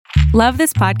Love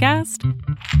this podcast?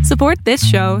 Support this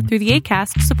show through the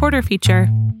Acast supporter feature.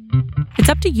 It's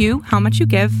up to you how much you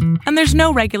give, and there's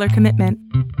no regular commitment.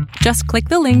 Just click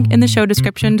the link in the show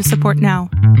description to support now.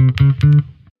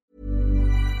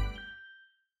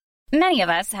 Many of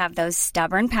us have those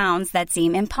stubborn pounds that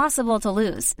seem impossible to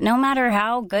lose, no matter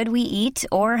how good we eat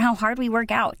or how hard we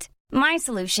work out. My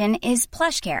solution is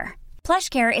PlushCare.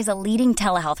 PlushCare is a leading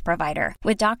telehealth provider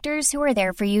with doctors who are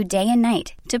there for you day and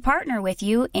night to partner with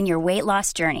you in your weight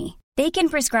loss journey. They can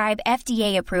prescribe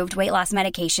FDA-approved weight loss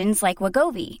medications like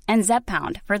Wegovy and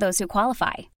Zepbound for those who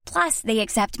qualify. Plus, they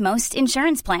accept most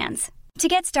insurance plans. To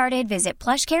get started, visit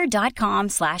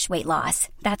plushcare.com/weightloss.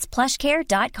 That's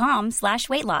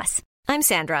plushcare.com/weightloss. I'm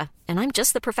Sandra, and I'm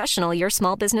just the professional your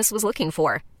small business was looking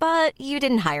for. But you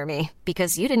didn't hire me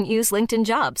because you didn't use LinkedIn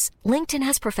Jobs. LinkedIn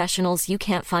has professionals you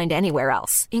can't find anywhere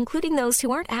else, including those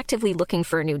who aren't actively looking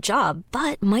for a new job,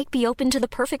 but might be open to the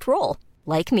perfect role,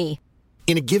 like me.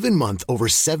 In a given month, over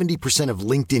 70% of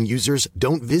LinkedIn users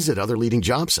don't visit other leading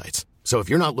job sites. So if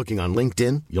you're not looking on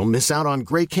LinkedIn, you'll miss out on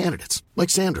great candidates like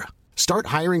Sandra. Start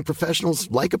hiring professionals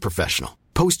like a professional.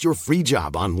 Post your free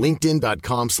job on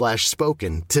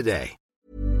linkedin.com/spoken today.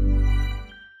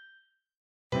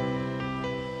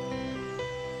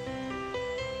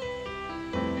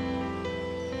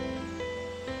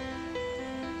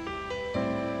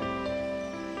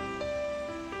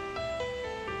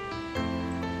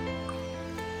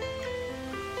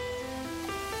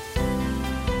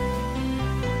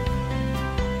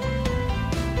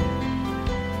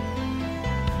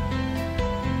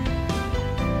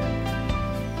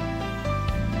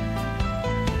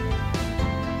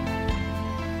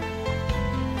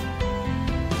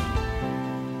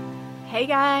 Hey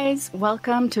guys,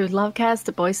 welcome to Lovecast,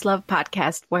 the Boys Love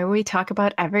podcast, where we talk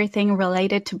about everything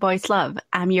related to boys love.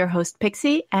 I'm your host,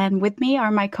 Pixie, and with me are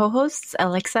my co-hosts,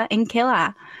 Alexa and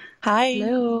Kayla. Hi.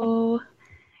 Hello.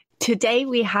 Today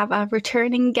we have a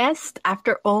returning guest.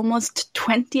 After almost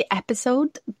 20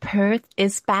 episodes, Perth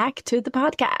is back to the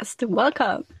podcast.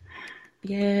 Welcome.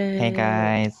 Yay. Hey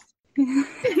guys.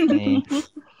 Hey.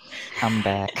 I'm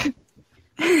back.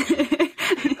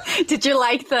 Did you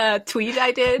like the tweet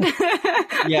I did?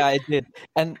 Yeah, I did.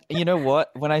 And you know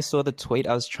what? When I saw the tweet,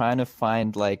 I was trying to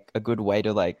find like a good way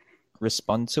to like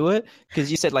respond to it, because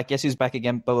you said like, guess who's back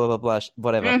again, blah blah blah blah,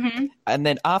 whatever. Mm-hmm. And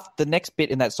then after the next bit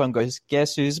in that song goes,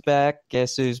 guess who's back,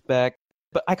 guess who's back.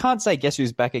 But I can't say guess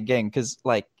who's back again because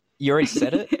like you already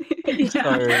said it. Yeah. So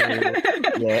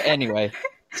yeah, anyway.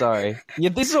 Sorry. Yeah,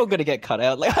 this is all going to get cut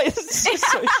out. Like, it's just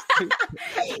so stupid.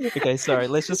 Okay, sorry.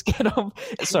 Let's just get on.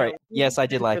 Sorry. Yes, I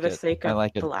did like it. For the sake of I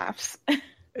like it. the laughs.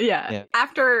 Yeah.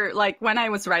 After, like, when I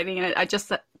was writing it, I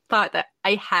just thought that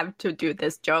I have to do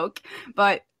this joke.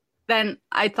 But then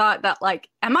I thought that, like,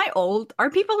 am I old? Are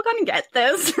people going to get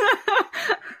this?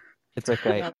 It's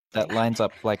okay. That lines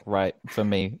up, like, right for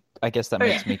me. I guess that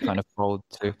makes me kind of old,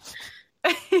 too.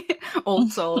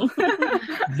 Old soul.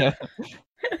 Yeah.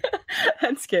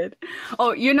 That's good.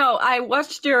 Oh, you know, I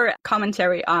watched your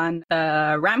commentary on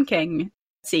the Ram King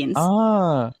scenes.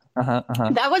 Ah,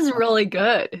 That was really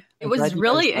good. It was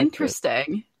really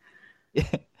interesting. Yeah.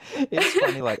 It's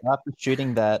funny, like, after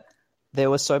shooting that, there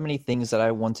were so many things that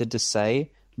I wanted to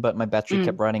say, but my battery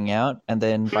kept running out. And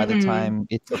then by the time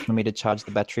it took for me to charge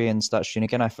the battery and start shooting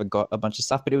again, I forgot a bunch of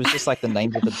stuff. But it was just like the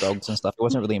names of the dogs and stuff. It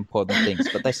wasn't really important things,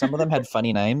 but some of them had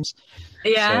funny names.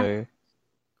 Yeah. So,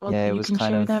 Well, yeah, it you was can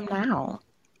kind share of them now.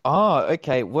 Oh,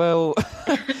 okay. Well,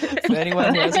 for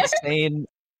anyone who hasn't seen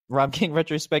Ram King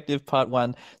Retrospective Part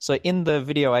 1, so in the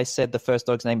video I said the first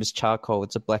dog's name is Charcoal,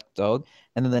 it's a black dog,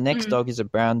 and then the next dog is a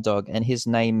brown dog, and his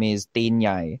name is Tin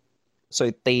Yai. So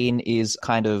Tin is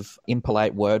kind of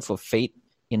impolite word for feet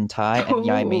in Thai, and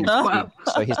Yai means big.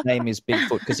 So his name is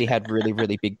Bigfoot because he had really,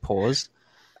 really big paws.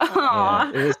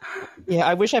 Aww. Yeah,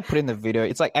 I wish I put in the video.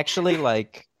 It's like actually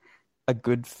like a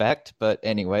good fact, but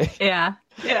anyway. Yeah.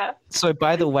 So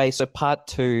by the way, so part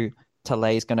 2,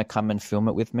 Talay is going to come and film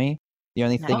it with me. The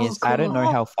only thing is, I don't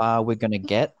know how far we're going to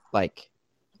get, like,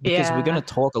 because we're going to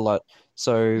talk a lot.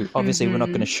 So obviously we're not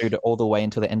going to shoot it all the way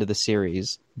until the end of the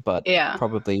series, but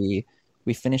probably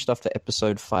we finished off the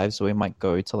episode 5, so we might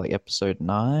go to like episode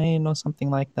 9 or something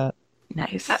like that.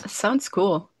 Nice. That sounds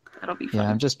cool. That'll be fun. Yeah,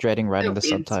 I'm just dreading writing It'll the be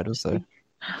subtitles though.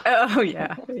 Oh,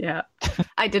 yeah.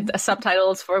 I did the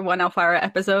subtitles for one of our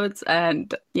episodes,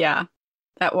 and yeah,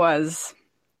 that was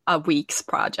a week's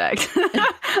project.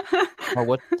 Oh,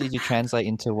 what did you translate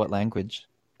into what language?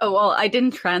 Oh, well, I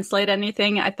didn't translate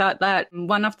anything. I thought that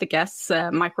one of the guests'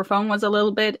 microphone was a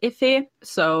little bit iffy,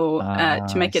 so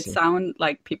to make it sound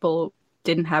like people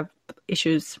didn't have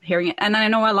issues hearing it. And I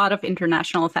know a lot of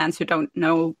international fans who don't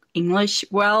know English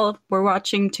well were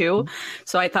watching too.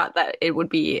 So I thought that it would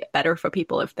be better for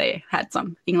people if they had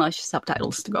some English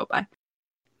subtitles to go by.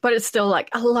 But it's still like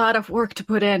a lot of work to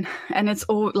put in, and it's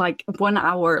all like 1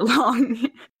 hour long.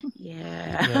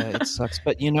 Yeah, it sucks.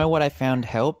 But you know what I found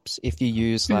helps if you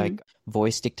use like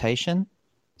voice dictation.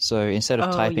 So instead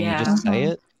of typing, you just say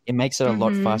it. It makes it a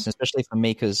lot faster, especially for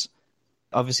me, because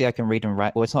obviously I can read and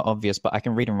write. Well, it's not obvious, but I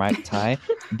can read and write Thai.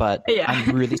 But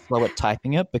I'm really slow at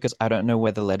typing it because I don't know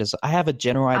where the letters are. I have a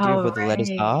general idea of where the letters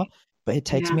are, but it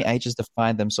takes me ages to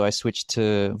find them. So I switched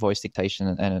to voice dictation,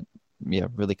 and it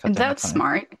really cut down That's the time.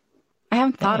 Smart. I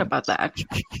haven't thought about that.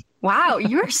 Wow,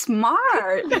 you're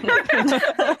smart.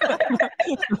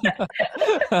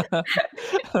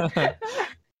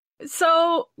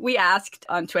 So we asked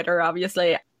on Twitter,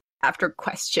 obviously, after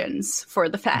questions for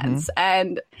the fans.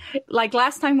 And like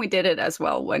last time we did it as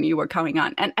well when you were coming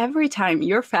on. And every time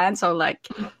your fans are like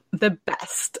the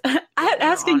best at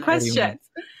asking questions.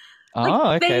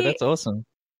 Oh, okay. That's awesome.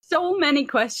 So many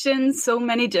questions, so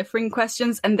many different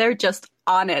questions, and they're just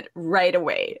on it right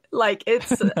away. Like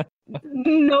it's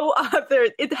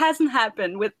it hasn't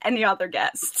happened with any other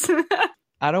guests.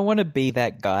 I don't want to be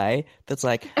that guy that's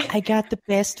like, I got the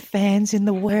best fans in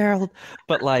the world.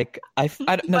 But like, I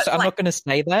don't know, so I'm not going to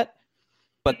say that,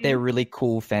 but they're really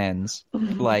cool fans.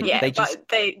 Like they just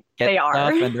they stuff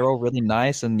are, and they're all really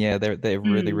nice, and they're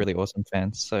really, really awesome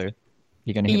fans. So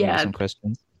you're going to hit me with some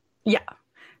questions. Yeah.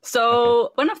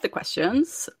 So one of the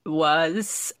questions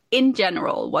was, in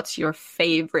general, what's your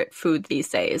favorite food these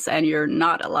days? And you're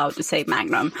not allowed to say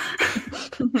Magnum.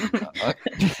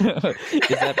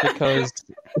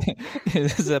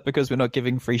 Is that because we're not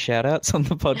giving free shout outs on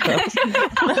the podcast?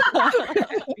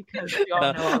 Because we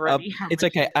all know already. It's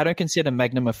okay. I don't consider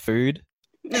Magnum a food.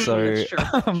 So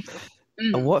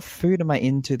what food am I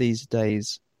into these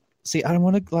days? See, I don't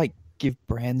want to like give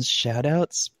brands shout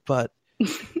outs, but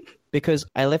because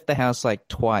I left the house like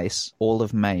twice all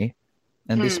of May,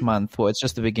 and this month, well, it's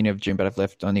just the beginning of June, but I've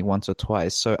left only once or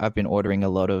twice. So I've been ordering a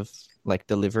lot of like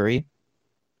delivery.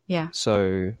 Yeah.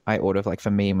 So I order like for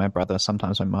me, my brother,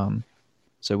 sometimes my mum.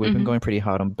 So we've been going pretty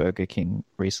hard on Burger King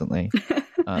recently.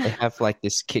 They have like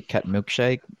this Kit Kat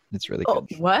milkshake. It's really good.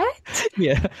 What?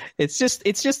 Yeah, it's just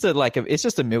a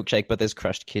milkshake, but there's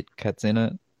crushed Kit Kats in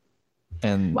it.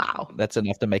 And that's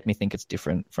enough to make me think it's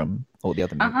different from all the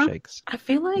other milkshakes. I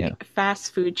feel like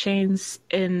fast food chains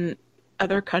in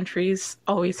other countries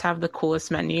always have the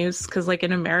coolest menus. Because like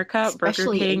in America,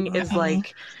 Especially Burger King is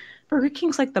like... Burger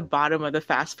King's like the bottom of the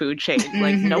fast food chain.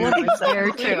 Like no one likes that. There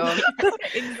too.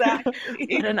 Exactly.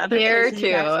 And in other places,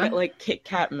 you guys get like Kit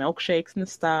Kat milkshakes and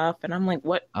stuff. And I'm like,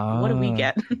 what do we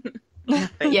get?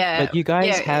 Yeah. But you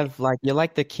guys have like, you're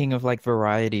like the king of like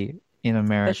variety in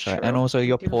America, and also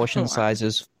your portion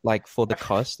sizes like for the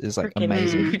cost is like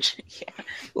amazing.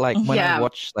 Like when I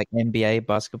watch like NBA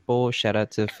basketball, shout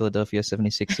out to Philadelphia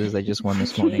 76ers, they just won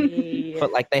this morning.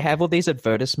 But like they have all these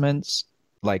advertisements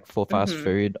like for fast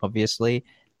food, obviously,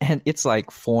 and it's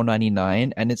like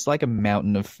 $4.99, and it's like a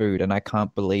mountain of food, and I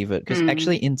can't believe it because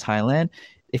actually in Thailand,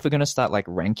 if we're gonna start like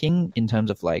ranking in terms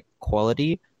of like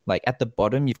quality, like at the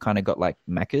bottom you've kind of got like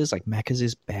Macca's. Like Macca's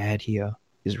is bad here.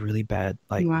 Is really bad.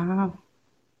 Like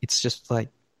it's just like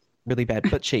really bad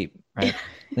but cheap, right?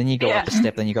 Then you go up a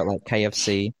step, then you got like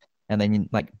KFC, and then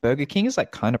like Burger King is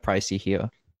like kind of pricey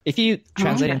here. If you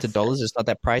translate into dollars, it's not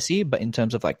that pricey, but in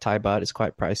terms of like Thai baht, it's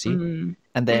quite pricey.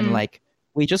 And then like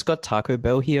we just got Taco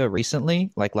Bell here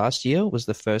recently, like last year was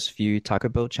the first few Taco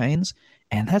Bell chains,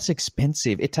 and that's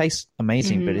expensive. It tastes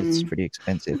amazing, but it's pretty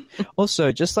expensive.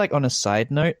 Also, just like on a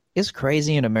side note, it's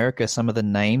crazy in America some of the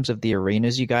names of the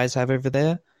arenas you guys have over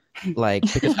there. Like,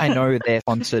 because I know they're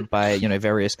sponsored by, you know,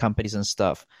 various companies and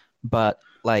stuff, but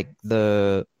like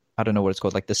I don't know what it's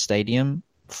called, like the stadium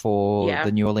for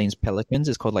the New Orleans Pelicans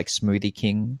is called like Smoothie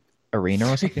King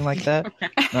Arena or something like that.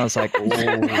 And I was like,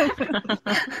 oh.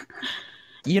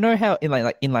 You know how in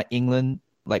like England,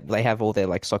 like they have all their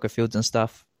like soccer fields and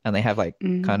stuff, and they have like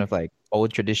kind of like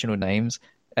old traditional names.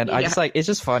 And I just like, it's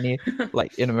just funny.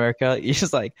 Like in America, you're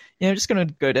just like, I'm just going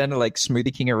to go down to like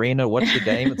Smoothie King Arena, watch the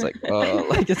game. It's like, oh,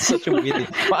 like it's such a weird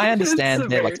thing. But I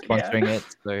understand they're like sponsoring it.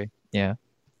 So yeah.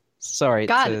 Sorry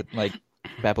to like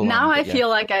babble now on, I feel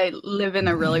like I live in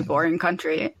a really boring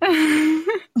country.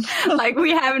 Like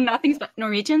we have nothing, but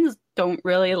Norwegians don't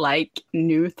really like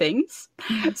new things.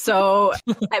 So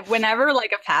whenever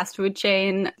like a fast food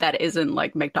chain that isn't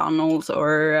like McDonald's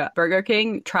or Burger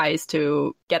King tries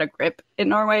to get a grip in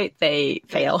Norway, they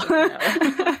fail.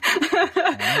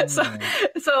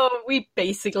 So we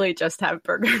basically just have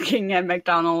Burger King and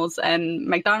McDonald's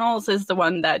is the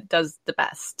one that does the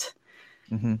best.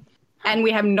 Hmm. And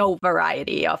we have no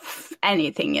variety of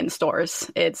anything in stores.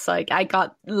 It's like I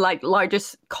got like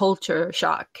largest culture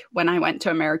shock when I went to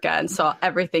America and saw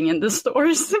everything in the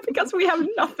stores because we have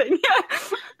nothing.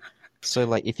 So,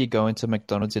 like, if you go into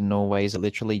McDonald's in Norway, is it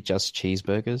literally just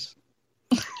cheeseburgers?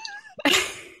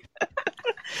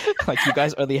 Like, you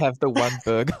guys only have the one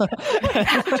burger?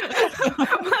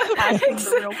 Asking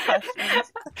the real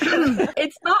questions.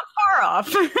 It's not far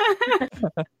off.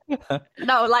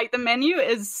 No, like the menu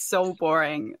is so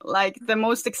boring. Like the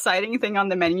most exciting thing on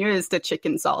the menu is the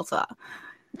chicken salsa.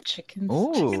 Chicken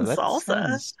Ooh, that salsa.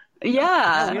 sounds...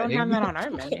 Yeah. We don't have that on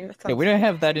our menu. That Yeah, we don't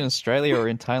have that in Australia or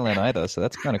in Thailand either, so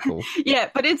that's kind of cool. Yeah,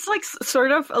 but it's like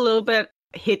sort of a little bit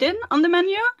hidden on the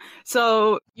menu.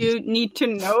 So you need to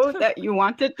know that you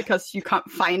want it because you can't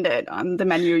find it on the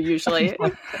menu usually.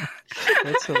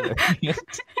 That's hilarious.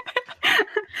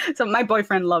 So my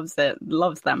boyfriend loves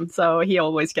them. So he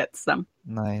always gets them.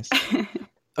 Nice.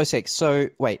 Okay, so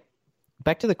wait,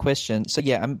 back to the question. So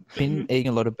yeah, I've been eating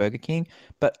a lot of Burger King,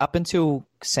 but up until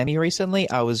semi-recently,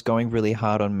 I was going really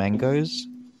hard on mangoes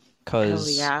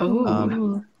because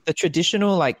the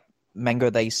traditional like mango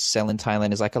they sell in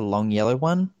Thailand is like a long yellow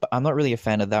one, but I'm not really a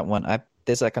fan of that one.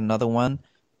 There's like another one.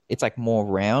 It's like more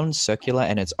round, circular,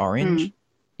 and it's orange.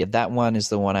 Yeah, that one is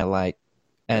the one I like.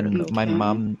 And my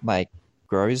mum like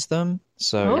grows them,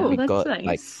 so we got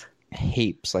like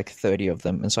heaps, like 30 of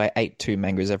them. And so I ate 2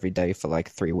 mangoes every day for like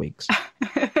 3 weeks.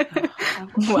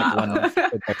 Wow. One for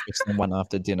breakfast and one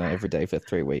after dinner every day for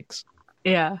 3 weeks.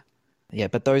 Yeah. Yeah,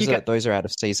 but those are out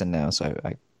of season now, so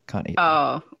I can't eat them.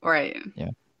 Oh, right.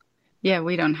 Yeah. Yeah,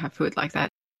 we don't have food like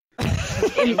that. Well,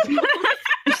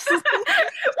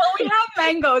 we have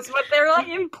mangoes, but they're like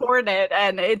imported,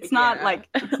 and it's not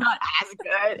it's not as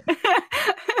good.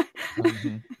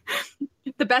 Mm-hmm.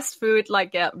 The best food,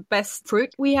 best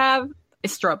fruit we have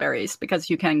is strawberries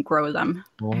because you can grow them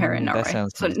here in Norway.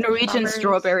 So nice. Norwegian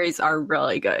strawberries are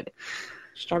really good.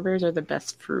 Strawberries are the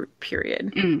best fruit,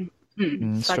 period.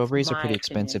 Strawberries are pretty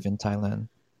expensive in Thailand.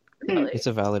 Really? It's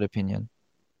a valid opinion.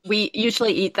 We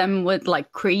usually eat them with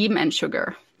like cream and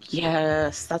sugar.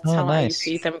 Yes, that's how I used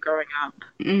to eat them growing up.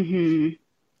 Mm-hmm.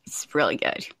 It's really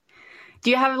good.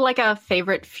 Do you have like a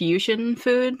favorite fusion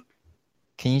food?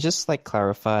 Can you just like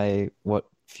clarify what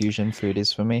fusion food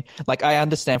is for me? Like, I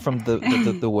understand from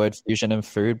the word fusion and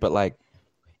food, but like,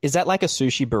 is that like a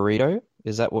sushi burrito?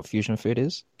 Is that what fusion food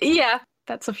is? Yeah,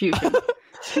 that's a fusion.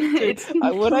 Dude,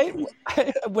 when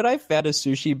I found a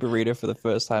sushi burrito for the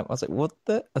first time, I was like, "What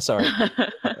the?" Sorry, I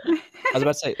was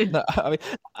about to say no. I mean,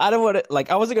 I don't want to like.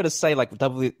 I wasn't going to say like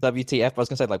WTF. I was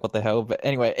going to say like, "What the hell?" But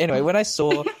anyway, when I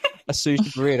saw a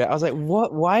sushi burrito, I was like,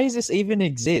 "What? Why does this even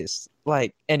exist?"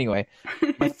 Like, anyway,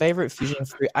 my favorite fusion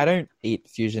food. I don't eat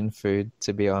fusion food,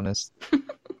 to be honest.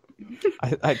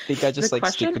 I think I just like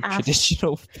stick with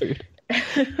traditional food.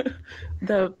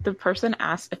 The person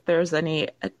asked if there's any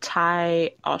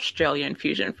Thai Australian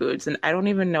fusion foods, and I don't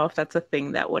even know if that's a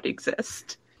thing that would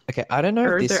exist. Okay, I don't know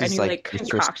or if is this there is any like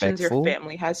concoctions your disrespectful.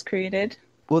 family has created?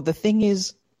 Well, the thing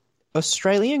is,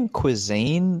 Australian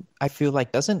cuisine, I feel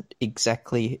like doesn't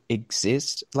exactly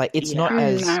exist. Like, it's not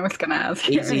as I was gonna ask.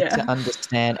 easy to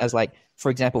understand as like,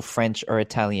 for example, French or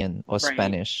Italian or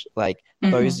Spanish. Like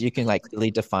those, you can like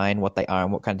clearly define what they are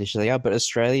and what kind of dishes they are. But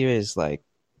Australia is like,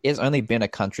 it's only been a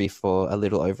country for a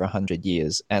little over 100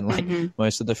 years, and like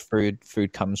most of the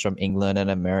food comes from England and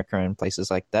America and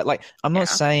places like that. Like, I'm not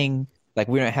saying like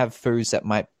we don't have foods that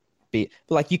might be,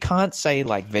 but like you can't say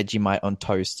like Vegemite on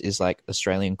toast is like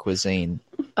Australian cuisine.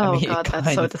 Oh, I mean, God, it that's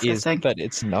kind so of disgusting. is, but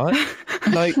it's not.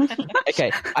 No,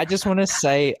 okay. I just want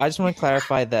to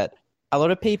clarify that a lot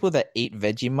of people that eat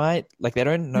Vegemite, like they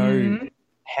don't know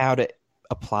how to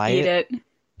apply it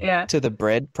to the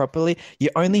bread properly. You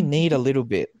only need a little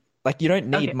bit. Like, you don't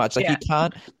need much. Like,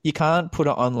 you can't put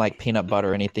it on like peanut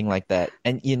butter or anything like that.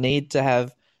 And you need to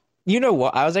have, you know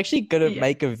what? I was actually gonna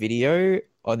make a video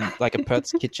on like a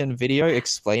Perth's Kitchen video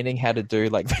explaining how to do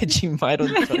like Vegemite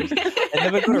on toast. I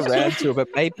never got around to it, but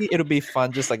maybe it'll be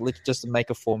fun just to make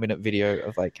a 4-minute video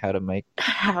of like how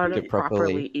to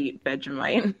properly eat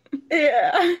Vegemite.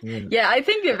 Yeah, I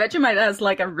think Vegemite has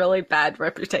like a really bad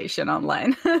reputation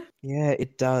online. Yeah,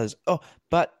 it does. Oh,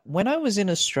 but when I was in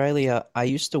Australia, I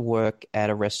used to work at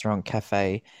a restaurant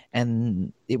cafe,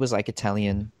 and it was like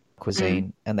Italian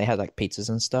cuisine, and they had like pizzas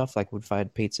and stuff, like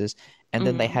wood-fired pizzas, and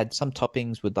then they had some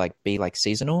toppings would like be like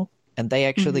seasonal, and they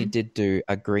actually did do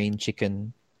a green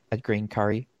chicken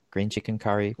curry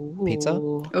pizza.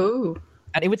 Ooh.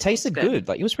 And it would tasted good.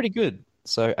 Like, it was pretty good.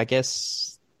 So I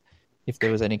guess if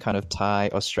there was any kind of Thai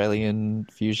Australian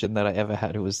fusion that I ever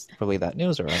had, it was probably that. And it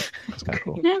was alright. It was kind of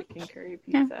cool. Chicken curry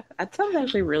pizza. That sounds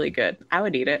actually really good. I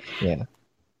would eat it. Yeah.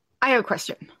 I have a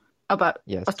question about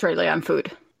Yes. Australian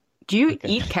food. Do you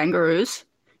eat kangaroos?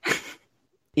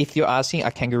 If you're asking,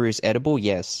 are kangaroos edible?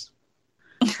 Yes.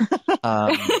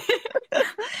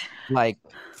 Like,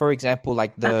 for example,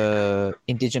 like the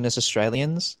indigenous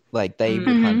Australians, like they would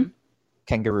hunt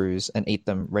kangaroos and eat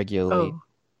them regularly,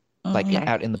 like okay.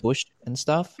 out in the bush and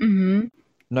stuff. Mm-hmm.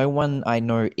 No one I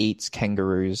know eats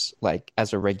kangaroos like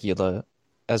as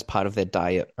part of their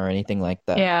diet or anything like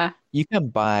that. Yeah. You can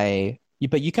buy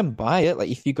it. Like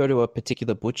if you go to a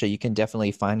particular butcher, you can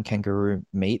definitely find kangaroo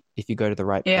meat if you go to the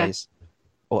right place.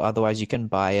 Or otherwise, you can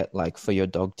buy it like for your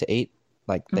dog to eat.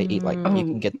 Like they eat like you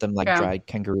can get them like dried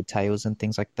kangaroo tails and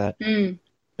things like that.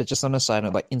 But just on a side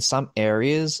note, like in some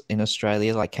areas in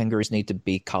Australia, like kangaroos need to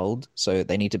be culled, so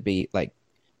they need to be like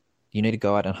you need to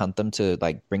go out and hunt them to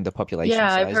like bring the population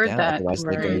size I've heard down. that. Otherwise,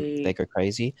 Right. they go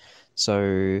crazy.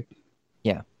 So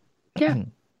yeah. Yeah.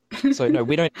 So no,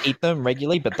 we don't eat them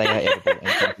regularly, but they are edible,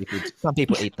 and some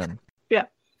people eat them. Yeah.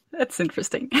 That's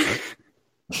interesting.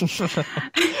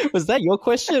 Was that your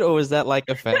question, or was that like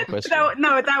a fan question?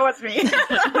 No, that was me.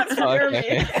 That was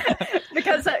Okay. me.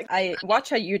 Because I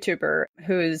watch a YouTuber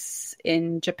who's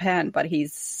in Japan, but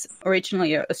he's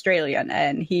originally Australian,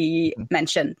 and he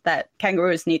mentioned that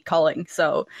kangaroos need culling.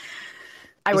 So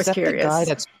I was curious. The guy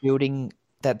that's building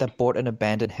that bought an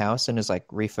abandoned house and is like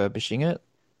refurbishing it?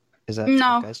 Is that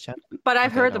No. that guy's channel? But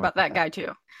I've Okay, heard no, about that guy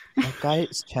too. That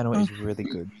guy's channel is really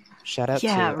good. Shout out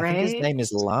Yeah, to I think his right? name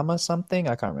is Llama something.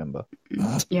 I can't remember.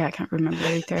 Yeah, I can't remember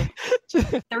either.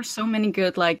 There's so many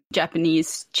good like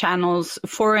Japanese channels,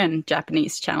 foreign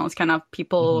Japanese channels, kind of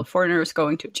people, foreigners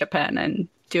going to Japan and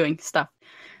doing stuff.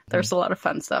 There's a lot of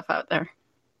fun stuff out there.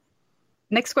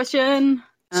 Next question.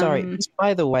 Sorry, just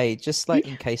by the way, just like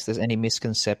in case there's any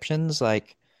misconceptions,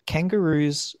 like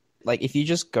kangaroos, like if you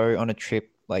just go on a trip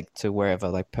like to wherever,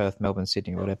 like Perth, Melbourne,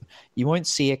 Sydney, or whatever, you won't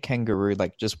see a kangaroo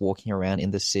like just walking around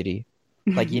in the city.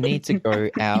 Like you need to go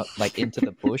out like into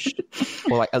the bush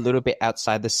or like a little bit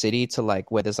outside the city to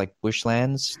like where there's like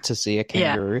bushlands to see a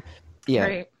kangaroo. Yeah.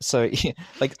 Right. So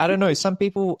like I don't know, some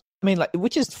people, I mean like,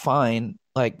 which is fine.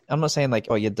 Like I'm not saying like,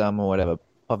 oh, you're dumb or whatever,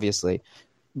 obviously.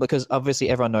 Because obviously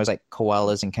everyone knows like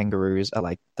koalas and kangaroos are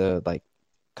like the like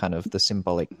kind of the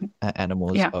symbolic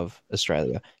animals of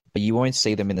Australia. But you won't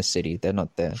see them in the city. They're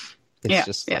not there. It's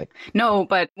just like... No,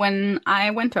 but when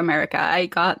I went to America, I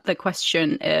got the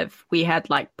question if we had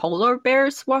like polar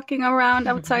bears walking around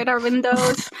outside our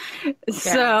windows.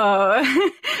 So,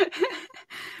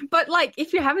 but like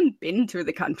if you haven't been to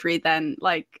the country, then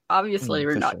like obviously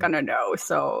you're not gonna know.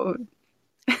 So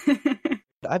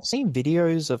I've seen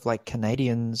videos of like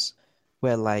Canadians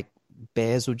where like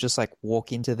bears will just like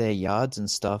walk into their yards and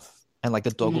stuff. And like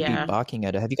the dog will be barking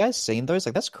at it. Have you guys seen those?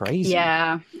 Like that's crazy.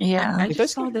 Yeah. I just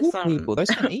those saw can this kill people. Those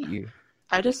can eat you.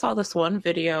 I just saw this one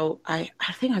video. I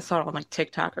think I saw it on like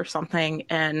TikTok or something,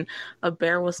 and a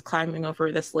bear was climbing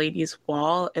over this lady's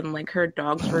wall, and like her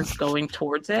dogs were going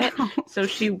towards it. So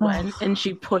she went and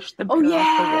she pushed the bear off the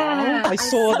wall. I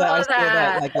saw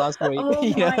that like last week.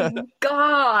 Oh my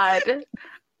god,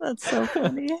 that's so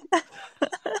funny.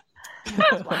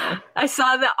 I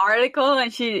saw the article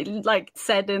and she like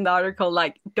said in the article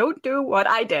like, don't do what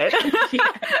I did.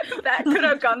 That could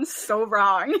have gone so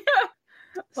wrong.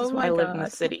 This is why I live in the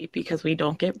city, because we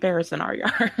don't get bears in our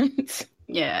yards.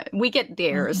 Yeah, we get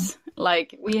dares.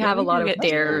 Like we have a lot of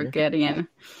dare getting in,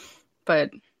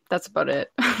 but that's about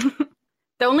it.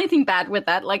 The only thing bad with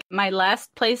that, like my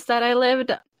last place that I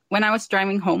lived, when I was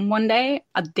driving home one day,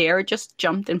 a dare just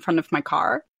jumped in front of my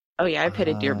car. Oh yeah, I've hit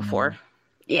a deer before.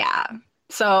 Yeah.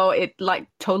 So it like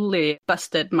totally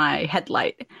busted my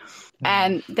headlight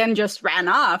and then just ran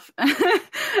off.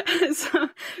 so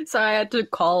I had to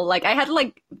call, like I had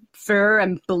like fur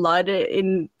and blood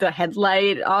in the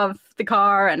headlight of the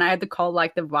car, and I had to call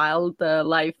like the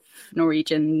wildlife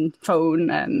Norwegian phone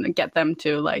and get them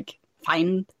to like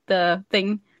find the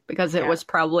thing because it was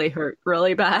probably hurt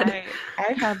really bad.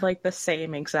 I had like the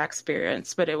same exact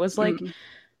experience, but it was like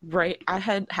I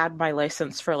had my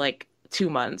license for like 2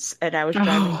 months, and I was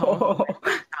driving home from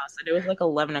my house, and it was like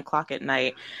 11 o'clock at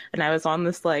night, and I was on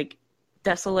this like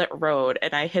desolate road,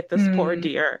 and I hit this poor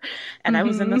deer, and I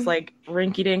was in this like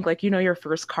rinky-dink, like, you know, your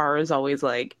first car is always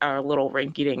like a little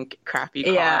rinky-dink crappy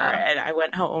car, and I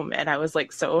went home, and I was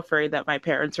like so afraid that my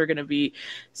parents were gonna be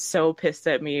so pissed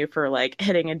at me for like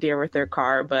hitting a deer with their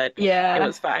car, but it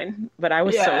was fine. But I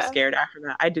was so scared after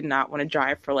that. I did not want to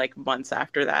drive for like months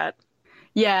after that.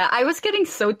 Yeah, I was getting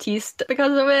so teased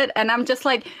because of it, and I'm just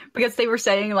like, because they were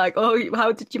saying like, "Oh,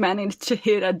 how did you manage to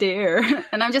hit a deer?"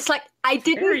 And I'm just like, I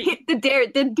didn't hit the deer.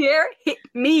 The deer hit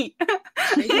me.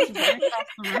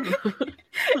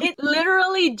 It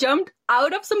literally jumped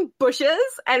out of some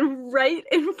bushes and right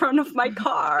in front of my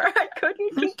car. I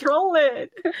couldn't control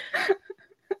it.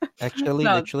 Actually,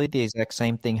 literally the exact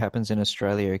same thing happens in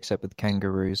Australia, except with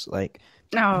kangaroos. Like,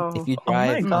 if you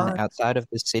drive outside of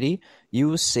the city, you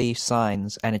will see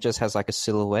signs, and it just has like a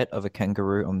silhouette of a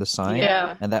kangaroo on the sign,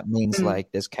 and that means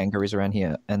like there's kangaroos around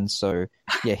here. And so,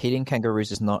 yeah, hitting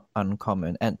kangaroos is not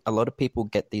uncommon, and a lot of people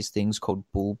get these things called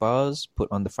bull bars put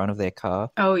on the front of their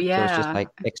car. Oh yeah, so it's just like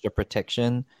extra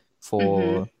protection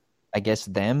for, I guess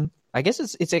them. I guess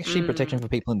it's actually protection for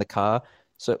people in the car.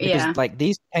 So because like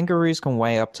these kangaroos can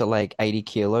weigh up to like 80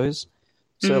 kilos.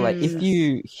 So like if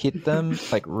you hit them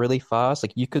like really fast,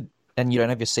 like you could, and you don't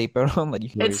have your seatbelt on, like you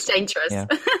can. It's dangerous.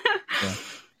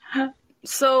 Yeah.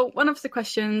 So one of the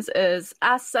questions is,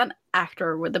 as an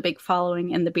actor with a big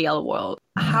following in the BL world,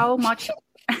 how much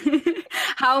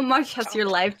has your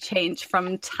life changed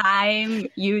from time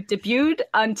you debuted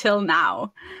until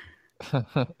now?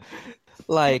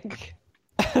 Like,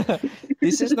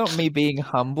 this is not me being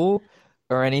humble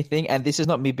or anything, and this is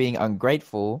not me being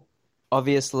ungrateful.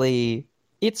 Obviously,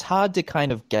 it's hard to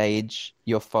kind of gauge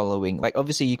your following. Like,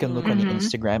 obviously, you can look on your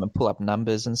Instagram and pull up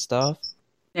numbers and stuff.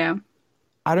 Yeah.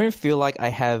 I don't feel like I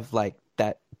have, like,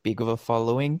 that big of a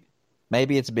following.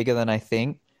 Maybe it's bigger than I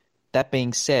think. That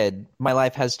being said, my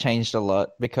life has changed a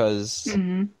lot because...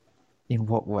 In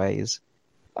what ways?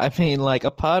 I mean, like,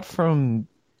 apart from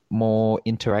more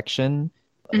interaction,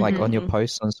 like, on your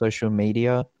posts on social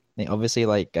media... Obviously,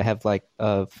 like, I have, like,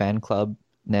 a fan club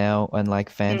now and,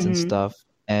 like, fans and stuff.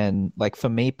 And, like, for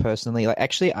me personally, like,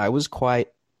 actually, I was quite,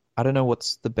 I don't know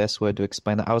what's the best word to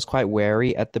explain that. I was quite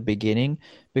wary at the beginning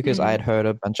because I had heard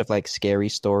a bunch of, like, scary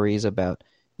stories about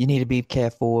you need to be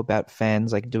careful about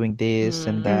fans, like, doing this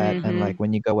and that. And, like,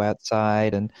 when you go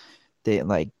outside and they,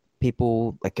 like,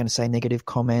 people, like, going to say negative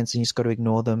comments and you just got to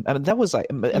ignore them. I mean, that was, like,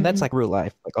 and that's, like, real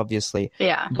life, like, obviously.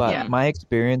 Yeah. But my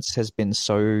experience has been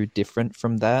so different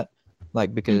from that.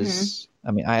 Like, because,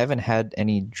 I mean, I haven't had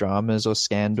any dramas or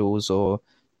scandals or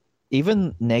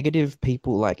even negative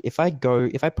people. Like, if I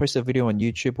post a video on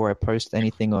YouTube or I post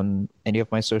anything on any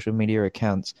of my social media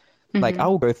accounts, like, I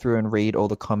will go through and read all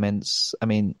the comments, I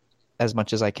mean, as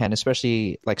much as I can,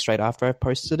 especially, like, straight after I've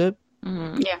posted it.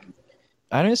 Yeah.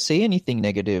 I don't see anything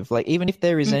negative. Like, even if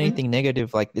there is anything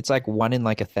negative, like, it's like 1 in,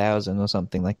 like, 1,000 or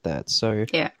something like that. So,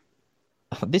 yeah.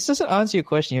 This doesn't answer your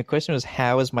question. Your question was,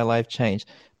 how has my life changed?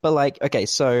 But, like, okay,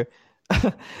 so,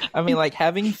 I mean, like,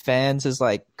 having fans has,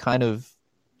 like, kind of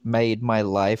made my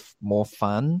life more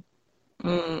fun.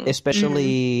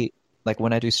 Especially, like,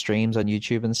 when I do streams on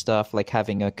YouTube and stuff, like,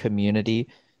 having a community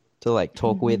to, like,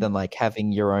 talk with and, like,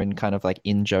 having your own kind of, like,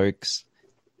 in-jokes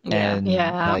and,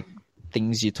 like,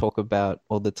 things you talk about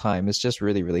all the time. It's just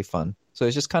really, really fun. So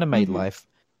it's just kind of made life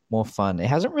more fun. It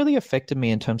hasn't really affected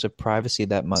me in terms of privacy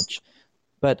that much.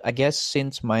 But I guess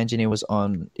since My Engineer was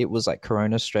on, it was like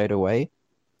Corona straight away.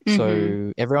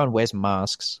 So everyone wears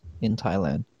masks in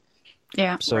Thailand.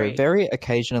 Yeah. So very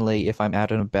occasionally, if I'm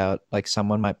out and about, like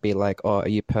someone might be like, "Oh, are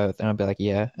you Perth?" And I'll be like,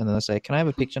 "Yeah." And then they'll say, "Can I have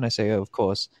a picture?" And I say, "Oh, of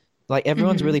course." Like,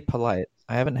 everyone's really polite.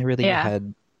 I haven't really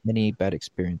had many bad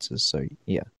experiences. So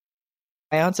yeah.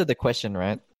 I answered the question,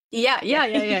 right? Yeah.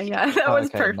 That was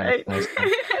perfect. Nice.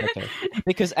 Okay.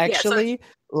 Because actually,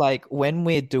 like, when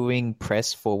we're doing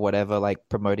press for whatever, like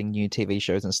promoting new TV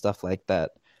shows and stuff like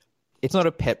that, it's not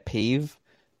a pet peeve.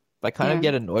 I kind of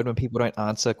get annoyed when people don't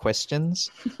answer questions.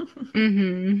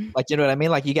 Like, you know what I mean?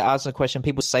 Like, you get asked a question,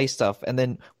 people say stuff, and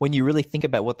then when you really think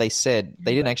about what they said,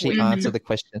 they didn't actually answer the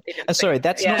question. And sorry,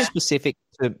 that's not specific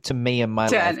to me and my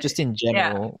life, just in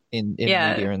general, in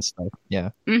media and stuff.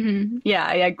 Yeah. Yeah,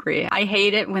 I agree. I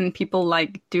hate it when people,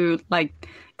 like, do, like,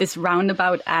 this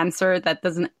roundabout answer that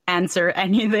doesn't answer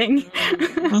anything.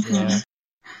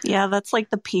 Yeah, that's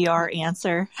like the PR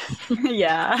answer.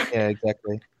 Yeah,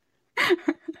 exactly.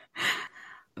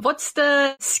 What's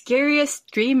the scariest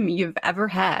dream you've ever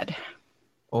had?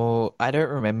 Oh, I don't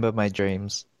remember my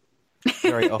dreams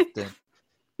very often.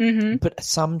 But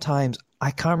sometimes I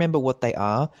can't remember what they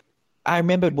are. I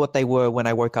remembered what they were when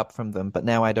I woke up from them, but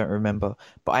now I don't remember.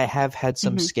 But I have had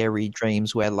some scary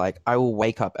dreams where, like, I will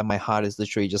wake up and my heart is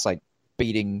literally just, like,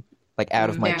 beating, like,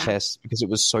 out of my chest because it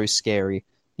was so scary.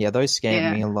 Yeah, those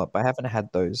scared me a lot, but I haven't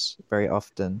had those very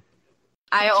often.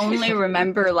 I only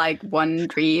remember, like, one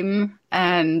dream,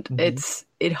 and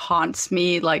it haunts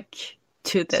me, like,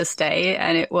 to this day,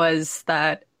 and it was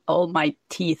that all my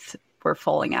teeth were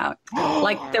falling out.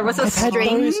 Like, there was a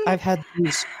string. I've had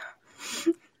those.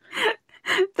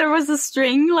 There was a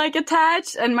string like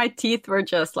attached, and my teeth were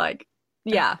just like,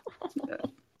 yeah,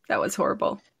 that was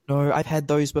horrible. No, I've had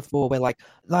those before where like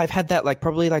I've had that like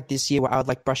probably like this year where I was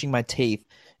like brushing my teeth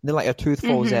and then like a tooth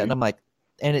falls out and I'm like,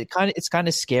 and it's kind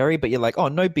of scary, but you're like, oh,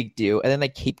 no big deal. And then they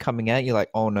keep coming out. You're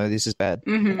like, oh no, this is bad.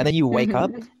 And then you wake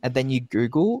up and then you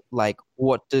Google like,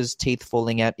 what does teeth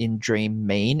falling out in dream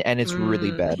mean? And it's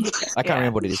really bad. I can't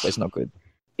remember what it is, but it's not good.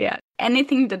 Yeah.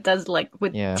 Anything that does like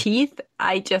with teeth,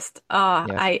 I just,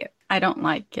 I don't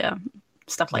like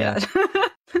stuff like that.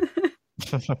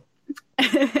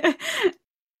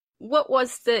 What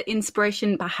was the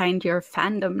inspiration behind your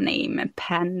fandom name,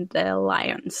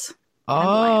 Pandalions?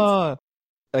 Oh,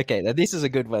 okay. Now this is a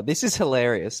good one. This is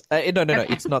hilarious. No,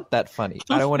 it's not that funny.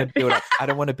 I don't want to build up. I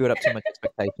don't want to build up too much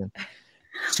expectation.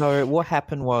 So what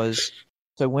happened was,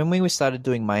 when we started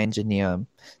doing My Engineer,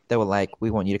 they were like, "We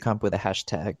want you to come up with a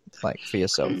hashtag like for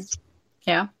yourself."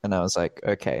 Yeah. And I was like,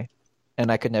 "Okay,"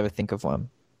 and I could never think of one.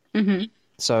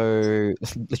 So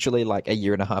literally, like a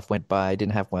year and a half went by. I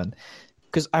didn't have one.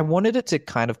 Because I wanted it to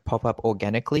kind of pop up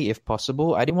organically if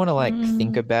possible. I didn't want to like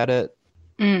think about it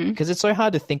because it's so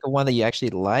hard to think of one that you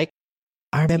actually like.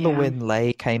 I remember when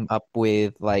Lei came up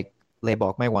with like Lei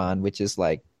Bok Mai Wan, which is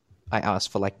like I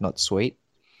asked for like not sweet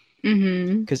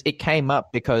because it came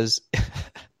up because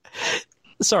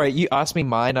sorry, you asked me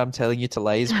mine. I'm telling you to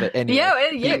Lei's, but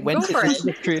anyway, go for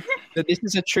it. This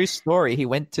is a true story. He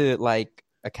went to like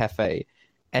a cafe.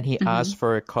 And he asked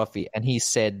for a coffee, and he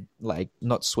said, like,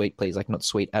 not sweet, please, like, not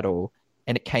sweet at all.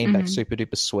 And it came back super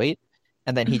duper sweet.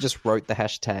 And then he just wrote the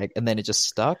hashtag, and then it just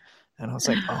stuck. And I was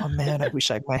like, oh man, I wish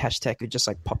my hashtag could just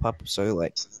like pop up so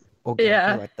like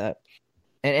organically like that.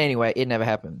 And anyway, it never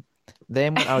happened.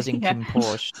 Then when I was in Kim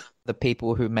Porsche, the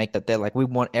people who make that, they're like, we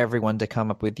want everyone to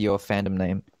come up with your fandom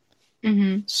name.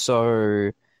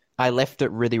 So I left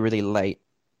it really, really late,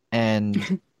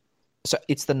 and. So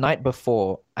it's the night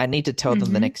before. I need to tell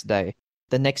them the next day.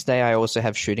 The next day I also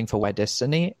have shooting for White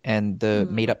Destiny, and the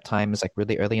meetup time is like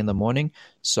really early in the morning.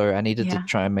 So I needed to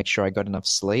try and make sure I got enough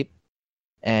sleep.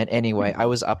 And anyway, I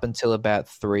was up until about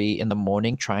 3 in the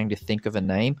morning trying to think of a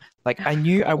name. Like I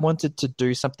knew I wanted to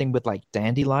do something with like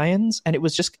dandelions, and it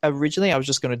was just originally I was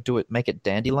just going to make it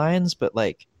dandelions, but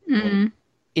like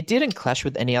it didn't clash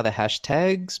with any other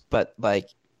hashtags, but like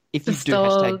if you do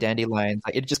hashtag dandelions,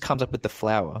 like, it just comes up with the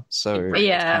flower. So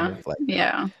it's kind of like,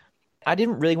 I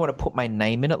didn't really want to put my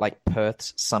name in it, like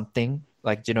Perth's something.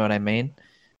 Like, do you know what I mean?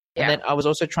 Yeah. And then I was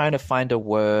also trying to find a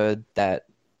word that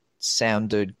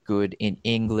sounded good in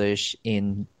English,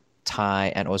 in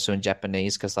Thai, and also in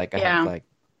Japanese, because like I have like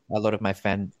a lot of my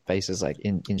fan base is like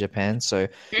in Japan. So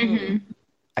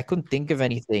I couldn't think of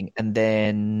anything. And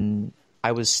then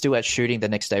I was still at shooting the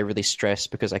next day, really stressed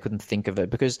because I couldn't think of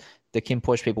it, because the Kim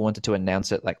Porsche people wanted to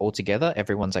announce it like all together.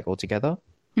 Everyone's like all together.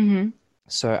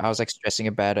 So I was like stressing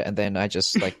about it, and then I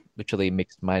just like literally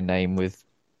mixed my name with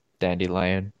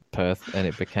Dandelion Perth, and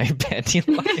it became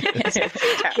Dandelion.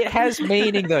 It has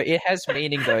meaning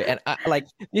though. And I, like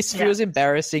this feels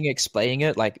embarrassing explaining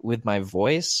it like with my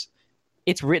voice.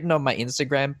 It's written on my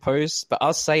Instagram post, but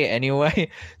I'll say it anyway.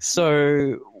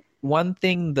 So one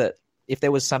thing that, if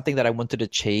there was something that I wanted to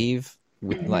achieve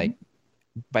with like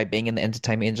by being in the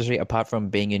entertainment industry, apart from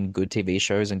being in good TV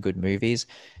shows and good movies,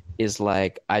 is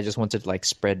like I just wanted to like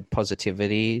spread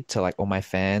positivity to like all my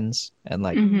fans and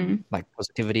like like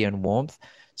positivity and warmth.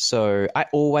 So I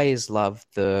always loved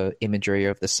the imagery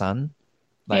of the sun.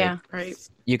 Like,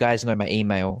 you guys know my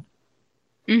email.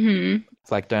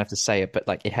 Like, don't have to say it, but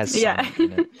like it has sun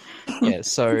in it.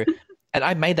 So, and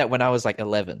I made that when I was like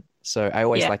 11. So I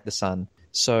always liked the sun.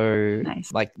 So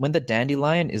like when the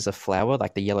dandelion is a flower,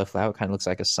 like the yellow flower, kind of looks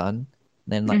like a sun.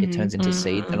 Then like it turns into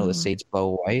seeds, and all the seeds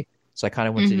blow away. So I kind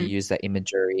of wanted to use that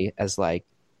imagery as like,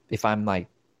 if I'm like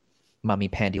Mummy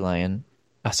Dandelion,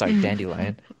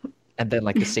 and then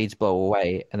like the seeds blow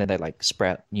away, and then they like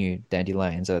sprout new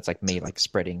dandelions. So it's like me like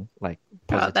spreading like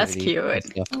positivity. Oh, that's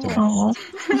cute. And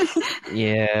stuff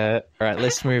yeah. All right,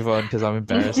 let's move on because I'm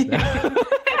embarrassed now.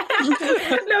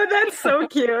 No, that's so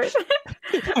cute.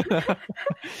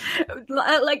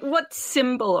 Like, what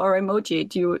symbol or emoji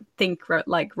do you think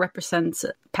like represents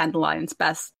dandelions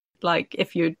best? Like,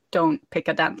 if you don't pick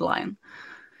a dandelion,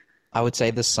 I would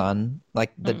say the sun,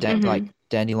 like the like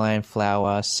dandelion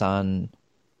flower, sun.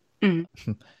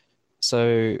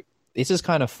 So this is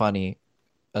kind of funny.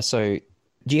 So,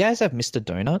 do you guys have Mr.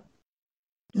 Donut?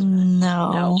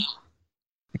 No.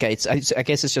 Okay, I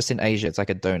guess it's just in Asia. It's like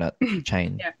a donut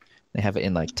chain. They have it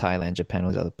in like Thailand, Japan,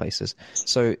 all these other places.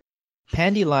 So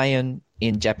Pandalion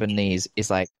in Japanese is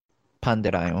like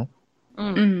Pandarayon.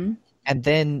 And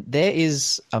then there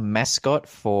is a mascot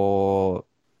for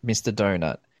Mr.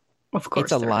 Donut. Of course,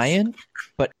 It's a lion,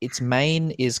 but its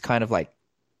mane is kind of like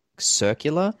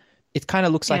circular. It kind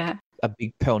of looks like a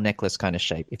big pearl necklace kind of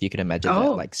shape, if you can imagine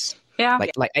that.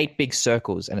 Like 8 big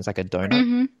circles, and it's like a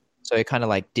donut. So it kind of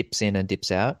like dips in and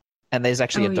dips out. And there's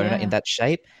actually a donut in that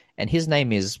shape. And his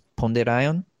name is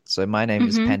Ponderayon. So my name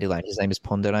is Pandilion. His name is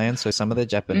Ponderayon. So some of the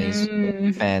Japanese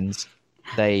fans,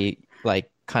 they like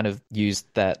kind of use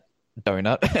that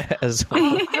donut as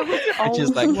well, which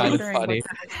is like kind of funny.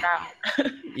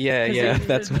 Yeah,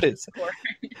 that's what it's.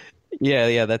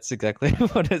 Yeah, that's exactly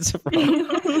what it's from.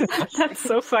 That's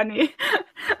so funny.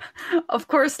 Of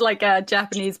course, like a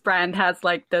Japanese brand has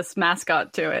like this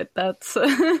mascot to it. That's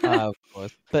of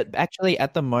course. But actually,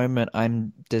 at the moment,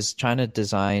 I'm just trying to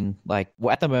design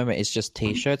at the moment it's just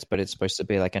T-shirts, but it's supposed to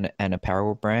be like an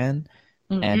apparel brand,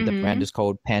 and the brand is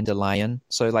called Pandilion.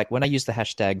 So like when I use the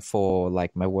hashtag for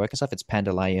like my work and stuff, it's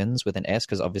Pandilions with an S,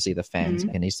 because obviously the fans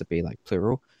it needs to be like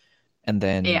plural. And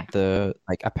then the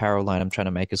like apparel line I'm trying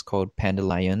to make is called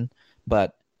Pandilion,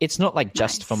 but it's not like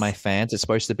just for my fans. It's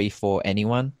supposed to be for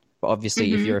anyone. But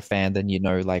obviously, if you're a fan, then you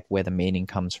know like where the meaning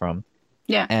comes from.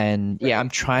 Yeah. And I'm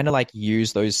trying to like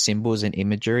use those symbols and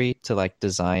imagery to like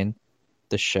design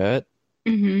the shirt.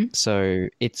 So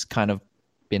it's kind of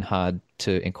been hard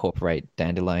to incorporate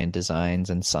dandelion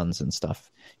designs and suns and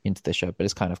stuff into the shirt, but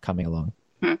it's kind of coming along.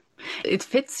 It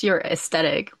fits your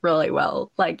aesthetic really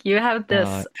well. Like you have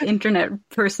this internet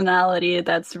personality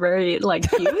that's very like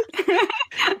cute.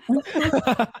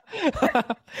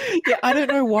 Yeah, I don't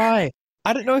know why.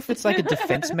 I don't know if it's like a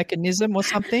defense mechanism or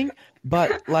something,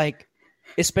 but like,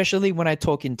 especially when I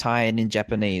talk in Thai and in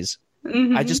Japanese,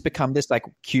 I just become this like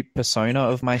cute persona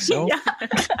of myself.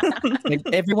 Like,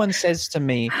 everyone says to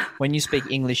me, when you speak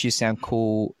English, you sound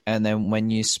cool. And then when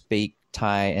you speak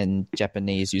Thai and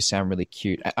Japanese, you sound really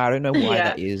cute. I don't know why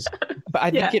that is, but I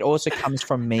think it also comes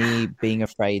from me being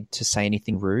afraid to say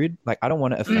anything rude. Like, I don't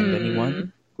want to offend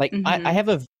anyone. Like, I have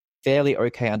a fairly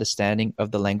okay understanding of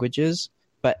the languages,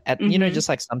 but you know, just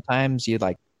like sometimes you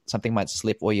like something might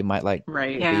slip, or you might like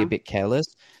be a bit careless.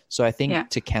 So I think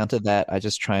to counter that, I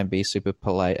just try and be super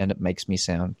polite, and it makes me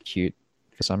sound cute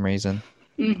for some reason.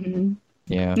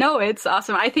 Yeah. No, it's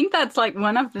awesome. I think that's like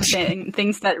one of the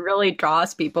things that really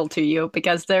draws people to you,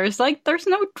 because there's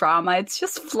no drama. It's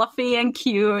just fluffy and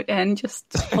cute and just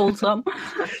wholesome.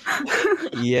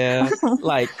 Yeah.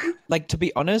 Like to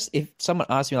be honest, if someone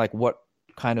asked me like what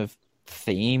kind of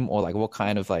theme or like what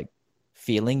kind of like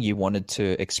feeling you wanted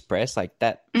to express, like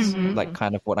that's like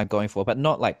kind of what I'm going for, but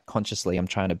not like consciously I'm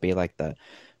trying to be like that.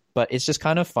 But it's just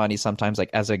kind of funny sometimes, like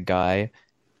as a guy,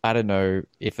 I don't know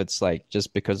if it's like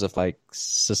just because of like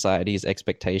society's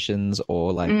expectations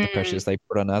or like the pressures they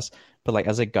put on us, but like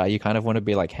as a guy, you kind of want to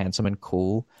be like handsome and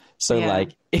cool. So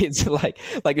like it's like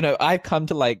you know, I've come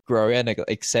to like grow and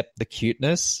accept the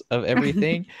cuteness of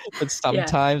everything, but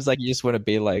sometimes like you just want to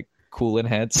be like cool and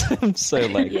handsome. So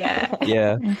like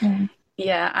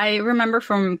Yeah, I remember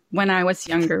from when I was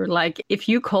younger, like if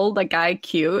you called a guy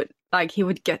cute, like he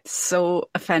would get so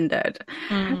offended.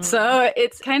 So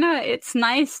it's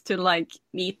nice to like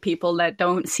meet people that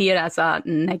don't see it as a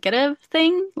negative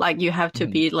thing. Like you have to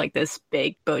be like this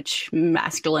big butch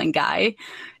masculine guy.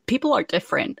 People are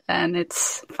different and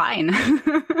it's fine.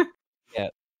 Yeah.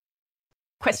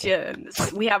 Questions.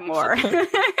 Okay. We have more.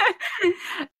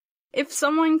 If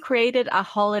someone created a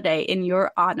holiday in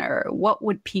your honor, what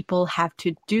would people have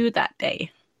to do that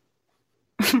day?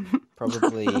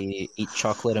 Probably eat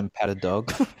chocolate and pat a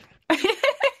dog.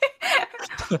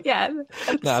 Yeah.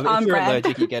 No, if you're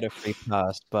allergic, you get a free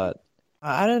pass. But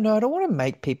I don't know. I don't want to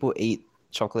make people eat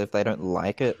chocolate if they don't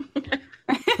like it.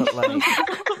 But like,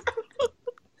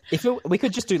 we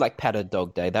could just do like pat a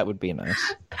dog day, that would be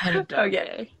nice. Pat a dog.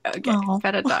 Okay.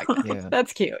 Pat a dog. Yeah.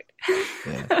 That's cute.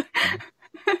 Yeah.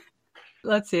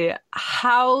 Let's see.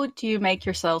 How do you make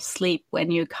yourself sleep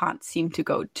when you can't seem to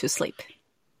go to sleep?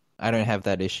 I don't have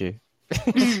that issue.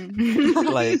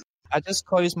 Like, I just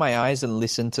close my eyes and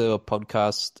listen to a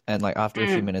podcast, and like after a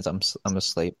few minutes, I'm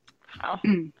asleep. Oh.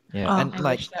 Yeah, and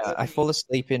like I fall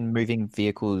asleep in moving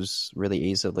vehicles really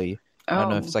easily. I don't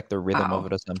know if it's like the rhythm of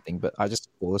it or something, but I just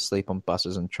fall asleep on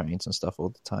buses and trains and stuff all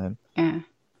the time. Yeah.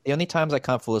 The only times I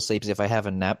can't fall asleep is if I have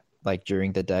a nap like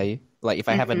during the day. Like if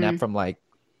I have a nap from like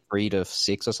 3 to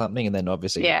 6 or something, and then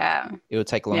obviously it will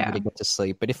take longer to get to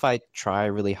sleep. But if I try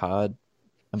really hard,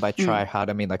 and by try hard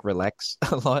I mean like relax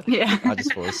a lot, I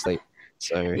just fall asleep.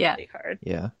 So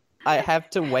I have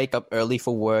to wake up early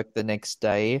for work the next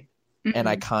day, and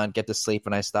I can't get to sleep,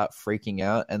 and I start freaking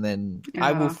out, and then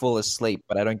I will fall asleep,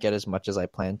 but I don't get as much as I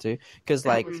plan to, because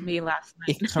like that was me last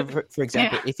night. For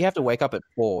example, if you have to wake up at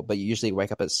 4 but you usually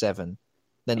wake up at 7,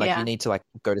 then like you need to like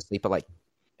go to sleep at like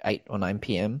 8 or 9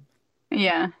 p.m.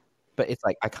 Yeah. But it's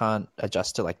like I can't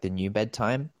adjust to like the new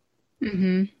bedtime.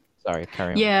 Mm-hmm. Sorry,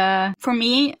 carry on. Yeah, for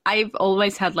me, I've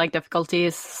always had like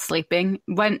difficulties sleeping.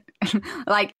 When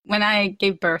I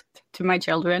gave birth to my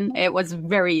children, it was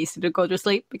very easy to go to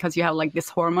sleep because you have like this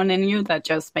hormone in you that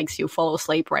just makes you fall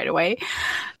asleep right away.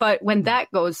 But when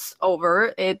that goes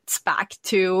over, it's back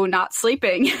to not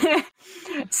sleeping.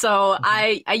 So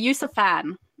I use a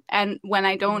fan. And when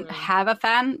I don't have a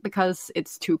fan because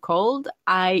it's too cold,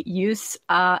 I use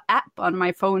an app on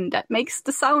my phone that makes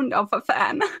the sound of a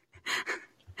fan.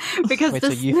 Because Wait,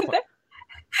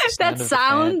 that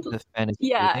sound, the fan is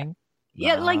yeah, breathing?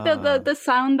 yeah, like the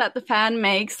sound that the fan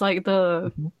makes, like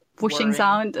the whooshing Whirring.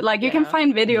 sound. Like you can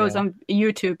find videos on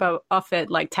YouTube of it,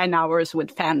 like 10 hours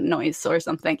with fan noise or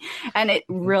something, and it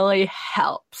really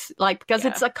helps. Like because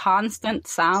it's a constant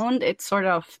sound, it's sort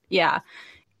of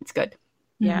it's good.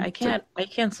 Yeah, I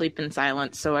can't sleep in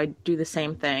silence, so I do the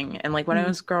same thing. And like when I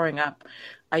was growing up,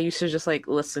 I used to just like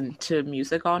listen to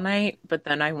music all night, but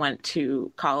then I went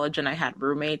to college and I had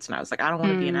roommates and I was like, I don't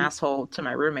want to be an asshole to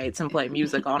my roommates and play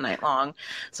music all night long.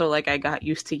 So like I got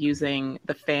used to using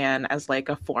the fan as like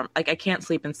a form. Like I can't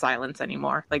sleep in silence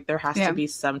anymore. Like there has to be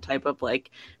some type of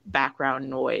like background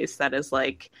noise that is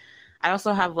like, I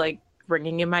also have like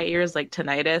ringing in my ears, like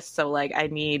tinnitus, so like I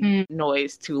need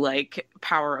noise to like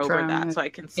power over that so I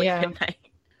can sleep at night.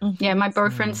 Yeah, my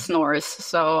boyfriend snores,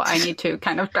 so I need to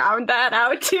kind of drown that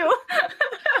out too.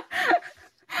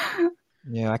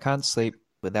 Yeah, I can't sleep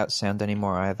without sound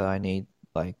anymore either. I need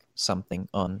like something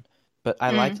on. But I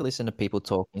like to listen to people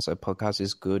talking, so podcast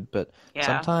is good. But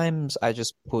sometimes I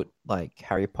just put like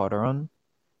Harry Potter on.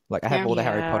 Like I have all the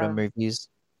Harry Potter movies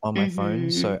on my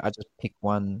phone, so I just pick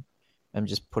one and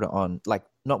just put it on, like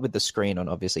not with the screen on,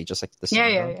 obviously, just like the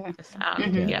sound on. The sound,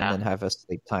 and then have a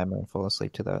sleep timer and fall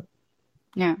asleep to that.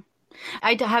 Yeah.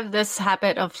 I have this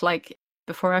habit of like,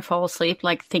 before I fall asleep,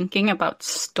 like thinking about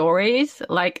stories,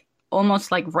 like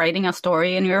almost like writing a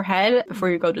story in your head before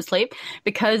you go to sleep,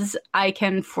 because I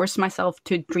can force myself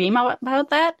to dream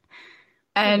about that.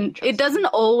 And it doesn't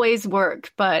always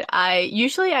work, but I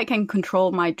can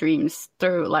control my dreams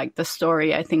through like the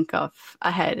story I think of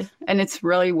ahead. And it's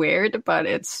really weird, but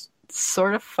it's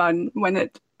sort of fun when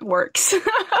it works.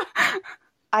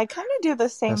 I kind of do the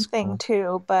same thing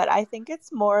too, but I think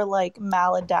it's more like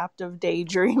maladaptive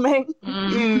daydreaming,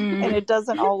 and it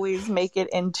doesn't always make it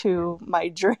into my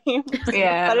dreams.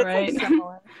 Yeah, but it's right. like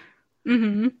similar.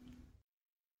 Mm-hmm.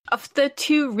 Of the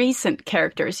two recent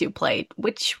characters you played,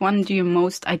 which one do you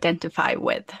most identify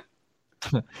with?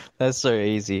 That's so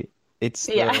easy. It's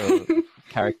the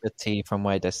character T from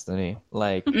My Destiny.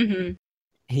 Like,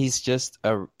 he's just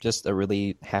a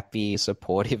really happy,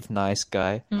 supportive, nice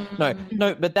guy.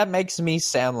 No, but that makes me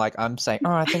sound like I'm saying,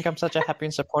 oh, I think I'm such a happy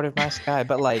and supportive, nice guy.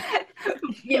 But like,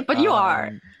 yeah, but you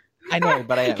are. I know,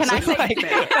 but I am. Can I say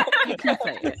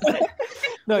it?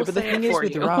 No, but the thing is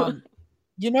with Ram,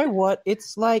 you know what?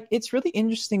 It's like, it's really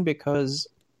interesting because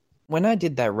when I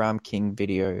did that Ram King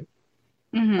video,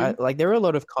 like there were a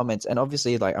lot of comments, and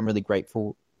obviously like I'm really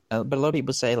grateful, but a lot of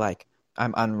people say like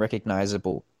I'm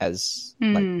unrecognizable as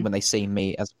like when they see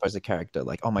me as opposed to character,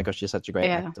 like, oh my gosh, you're such a great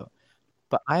actor.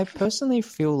 But I personally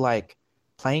feel like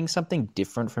playing something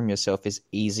different from yourself is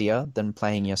easier than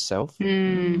playing yourself. Do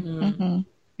you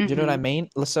know what I mean?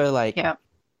 So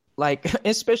like,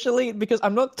 especially because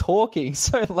I'm not talking.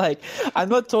 So like, I'm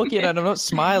not talking and I'm not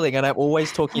smiling, and I'm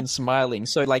always talking and smiling.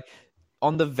 So like,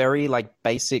 on the very like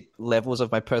basic levels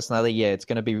of my personality, it's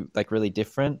going to be like really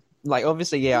different. Like,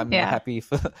 obviously, I'm happy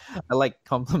for, I like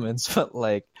compliments, but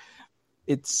like,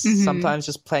 it's sometimes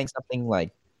just playing something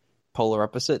like polar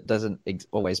opposite doesn't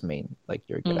always mean like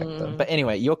you're a good actor. But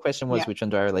anyway, your question was which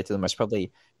one do I relate to the most?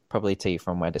 Probably T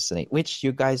from My Destiny, which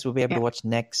you guys will be able to watch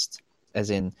next. As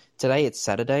in, today it's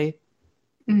Saturday.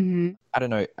 I don't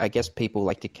know. I guess people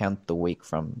like to count the week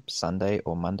from Sunday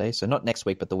or Monday. So not next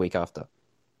week, but the week after.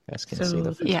 You guys can see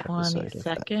the first episode of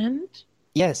that. 22nd?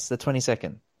 Yes, the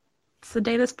 22nd. It's the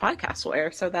day this podcast will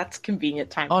air, so that's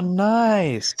convenient time. Oh,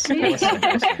 nice.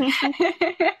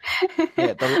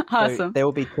 Awesome. There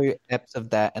will be 2 eps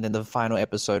of that, and then the final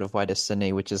episode of My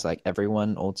Destiny, which is like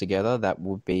everyone all together. That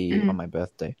will be on my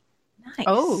birthday. Nice.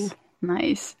 Oh,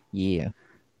 nice. Yeah.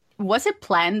 Was it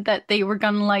planned that they were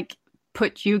gonna like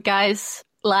put you guys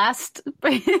last?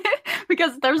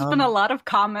 Because there's been a lot of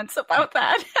comments about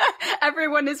that.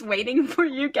 Everyone is waiting for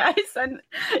you guys, and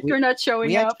you're not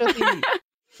showing up.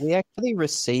 We actually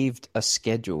received a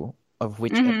schedule of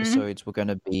which episodes were going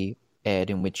to be aired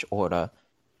in which order,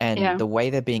 and the way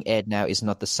they're being aired now is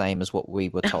not the same as what we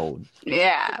were told.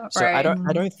 Yeah, so right.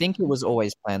 I don't think it was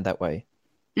always planned that way.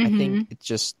 I think it's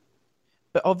just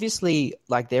but obviously,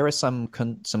 like there are some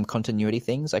continuity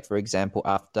things. Like for example,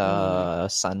 after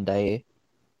Sunday,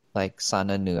 like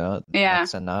Sana Nua,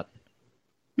 Sanat,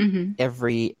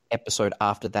 every episode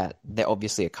after that, they're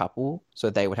obviously a couple, so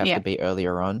they would have to be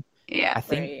earlier on. Yeah, I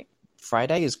think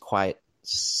Friday is quite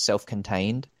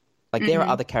self-contained. Like there are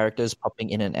other characters popping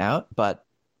in and out, but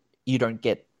you don't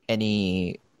get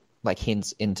any like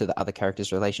hints into the other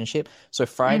characters' relationship. So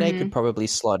Friday could probably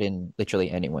slot in literally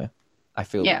anywhere, I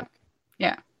feel like.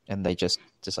 Yeah. And they just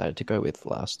decided to go with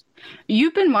last.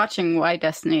 You've been watching Why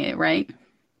Destiny, right?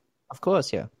 Of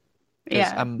course, yeah.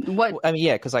 Yeah.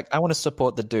 Because like I want to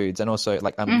support the dudes, and also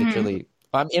like I'm literally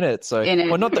I'm in it. So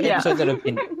well, not the episodes that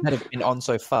have been on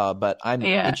so far, but I'm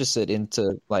interested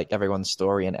into like everyone's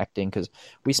story and acting, because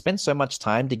we spend so much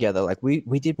time together. Like we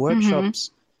did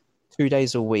workshops 2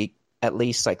 days a week, at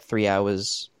least like 3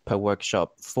 hours per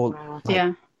workshop for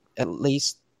at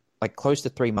least like close to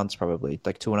 3 months, probably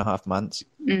like 2.5 months.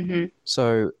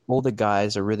 So all the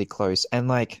guys are really close, and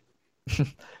like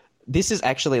this is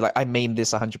actually like I mean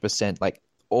this 100%. Like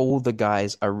all the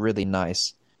guys are really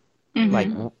nice, like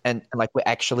and like we're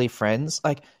actually friends.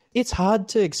 Like it's hard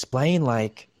to explain.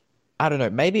 Like I don't know,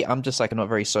 maybe I'm just like a not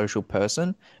very social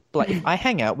person, but like if I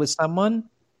hang out with someone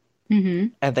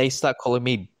and they start calling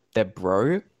me their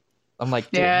bro, I'm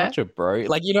like, dude, I'm not your bro.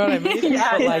 Like, you know what I mean?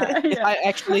 But like, if I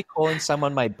actually calling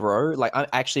someone my bro, like I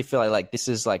actually feel like this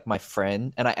is like my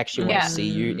friend, and I actually want to see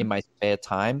you in my spare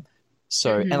time.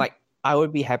 So, and like, I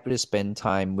would be happy to spend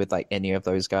time with like any of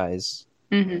those guys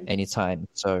anytime.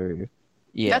 So,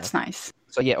 yeah, that's nice.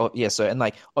 So so and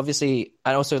like obviously,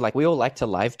 and also like we all like to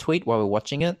live tweet while we're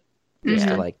watching it, just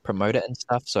to like promote it and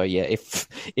stuff. So yeah,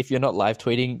 if you're not live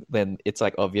tweeting, then it's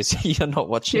like obvious you're not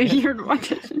watching it. You're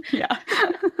watching,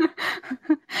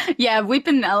 yeah, we've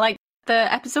been like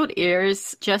the episode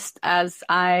airs just as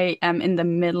I am in the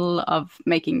middle of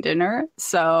making dinner,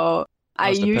 so I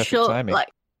usually like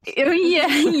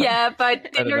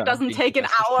but dinner doesn't take an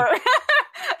hour.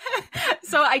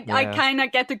 So I kind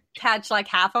of get to catch like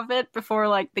half of it before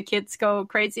like the kids go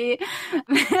crazy.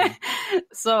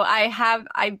 So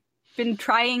I've been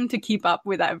trying to keep up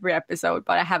with every episode,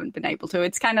 but I haven't been able to.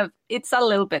 It's a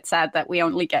little bit sad that we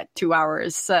only get 2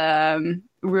 hours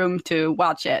room to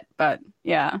watch it, but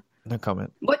yeah. No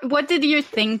comment. What did you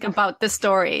think about the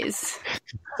stories?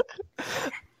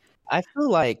 I feel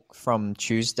like from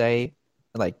Tuesday,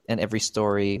 like, and every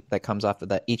story that comes after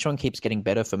that, each one keeps getting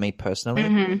better for me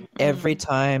personally. Every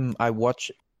time I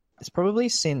watch, it's probably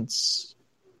since,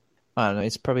 I don't know,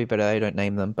 it's probably better I don't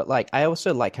name them, but like I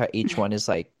also like how each one is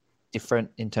like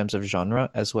different in terms of genre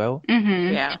as well.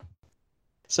 Yeah.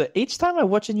 So each time I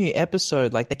watch a new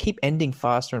episode, like they keep ending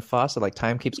faster and faster, like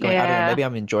time keeps going. I don't know, maybe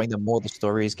I'm enjoying them more, the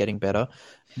story is getting better.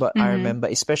 But I remember,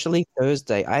 especially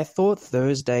Thursday, I thought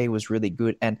Thursday was really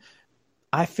good, and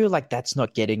I feel like that's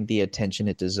not getting the attention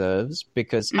it deserves,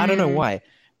 because I don't know why.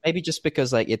 Maybe just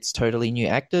because like it's totally new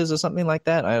actors or something like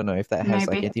that. I don't know if that has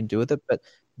like anything to do with it, but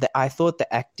I thought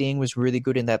the acting was really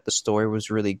good in that. The story was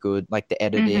really good, like the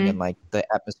editing and like the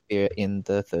atmosphere in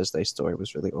the Thursday story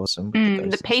was really awesome.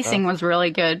 The pacing was really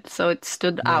good, so it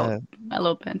stood out a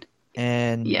little bit.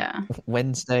 And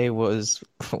Wednesday was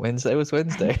Wednesday. It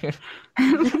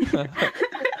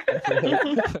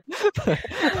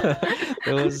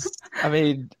was, I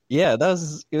mean, yeah,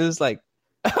 it was like,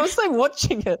 I was like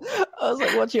watching it. I was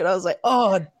like,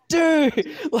 oh,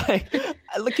 dude, like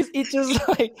it just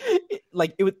like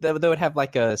it would, they would have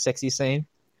like a sexy scene,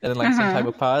 and then like some type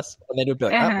of pass, and then it would be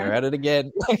like, oh, they're at it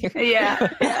again.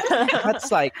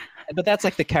 That's like, but that's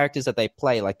like the characters that they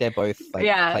play. Like they're both like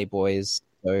playboys.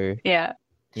 So yeah.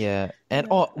 And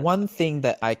one thing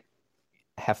that I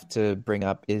have to bring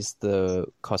up is the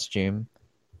costume,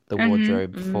 the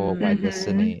wardrobe for White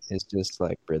Destiny is just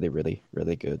like really, really,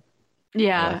 really good.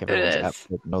 Yeah, like everyone's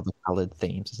outfit and all the colored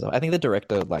themes and stuff. I think the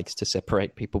director likes to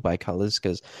separate people by colors,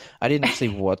 because I didn't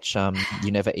actually watch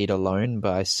You Never Eat Alone,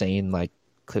 but I've seen like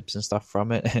clips and stuff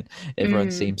from it, and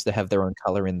everyone seems to have their own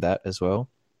color in that as well.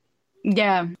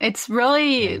 Yeah, it's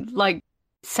really like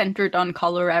centered on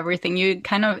color, everything.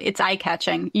 It's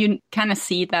eye-catching. You kind of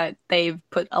see that they've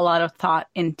put a lot of thought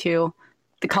into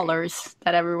the colors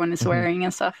that everyone is wearing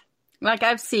and stuff. Like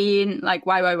I've seen like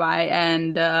YYY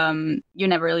and You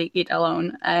Never Really Eat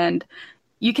Alone, and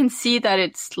you can see that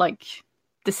it's like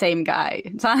the same guy,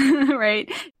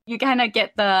 right? You kind of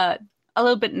get a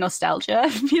little bit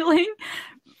nostalgia feeling.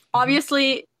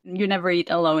 Obviously, You Never Eat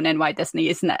Alone and White Destiny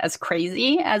isn't as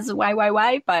crazy as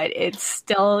YYY, but it's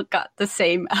still got the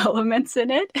same elements in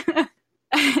it.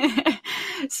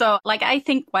 So like I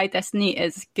think White Destiny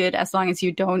is good as long as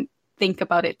you don't think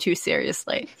about it too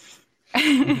seriously.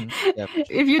 Yeah.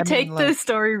 If you take the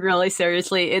story really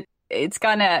seriously, it's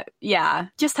gonna,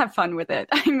 just have fun with it.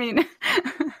 I mean,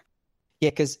 yeah,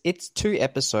 because it's 2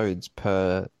 episodes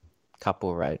per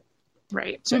couple, right?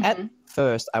 Right. So at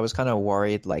first, I was kind of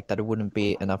worried like that it wouldn't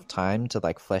be enough time to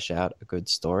like flesh out a good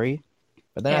story.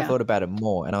 But then I thought about it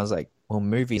more, and I was like, well,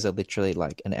 movies are literally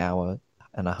like an hour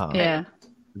and a half. Yeah.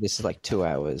 This is like 2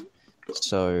 hours.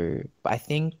 So I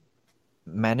think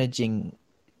managing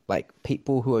like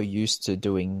people who are used to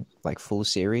doing like full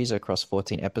series across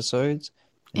 14 episodes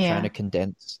and trying to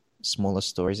condense smaller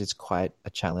stories is quite a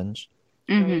challenge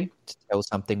to tell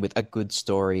something with a good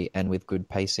story and with good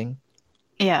pacing.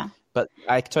 Yeah. But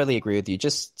I totally agree with you.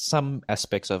 Just some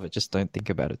aspects of it, just don't think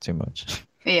about it too much.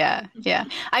 Yeah.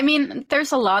 I mean,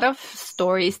 there's a lot of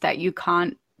stories that you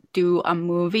can't do a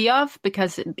movie of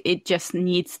because it just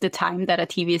needs the time that a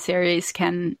TV series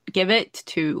can give it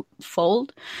to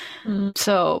fold.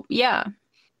 So, yeah.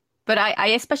 But I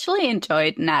especially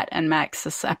enjoyed Nat and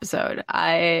Max's episodes.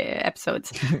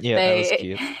 Yeah, that was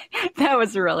cute. That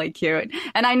was really cute.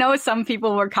 And I know some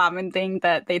people were commenting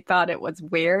that they thought it was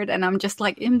weird, and I'm just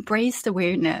like, embrace the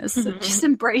weirdness. Just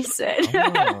embrace it.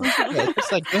 Yeah,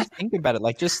 just like just think about it.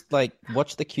 Like just like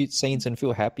watch the cute scenes and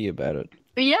feel happy about it.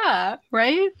 Yeah,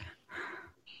 right?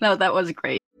 No, that was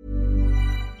great.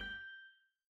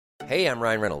 Hey, I'm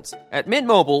Ryan Reynolds. At Mint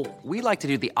Mobile, we like to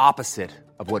do the opposite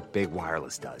of what Big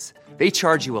Wireless does. They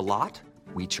charge you a lot,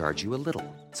 we charge you a little.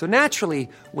 So naturally,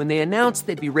 when they announced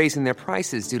they'd be raising their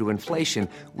prices due to inflation,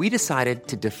 we decided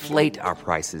to deflate our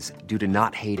prices due to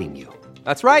not hating you.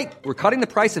 That's right. We're cutting the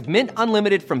price of Mint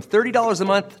Unlimited from $30 a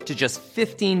month to just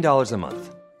 $15 a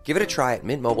month. Give it a try at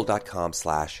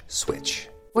mintmobile.com/switch.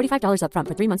 $45 up front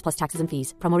for 3 months plus taxes and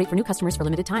fees. Promo rate for new customers for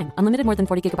limited time. Unlimited more than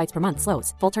 40 gigabytes per month.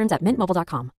 Slows full terms at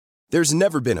mintmobile.com. There's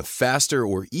never been a faster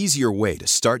or easier way to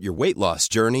start your weight loss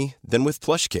journey than with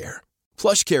PlushCare.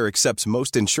 PlushCare accepts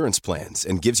most insurance plans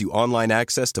and gives you online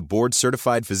access to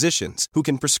board-certified physicians who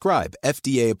can prescribe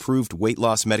FDA-approved weight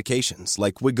loss medications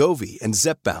like Wegovy and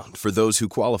Zepbound for those who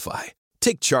qualify.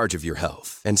 Take charge of your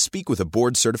health and speak with a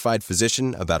board-certified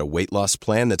physician about a weight loss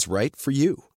plan that's right for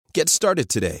you. Get started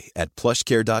today at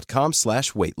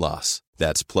plushcare.com/weight-loss.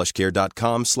 That's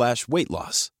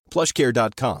plushcare.com/weight-loss.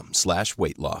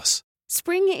 plushcare.com/weight-loss.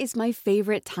 Spring is my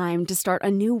favorite time to start a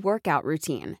new workout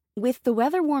routine. With the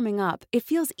weather warming up, it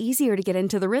feels easier to get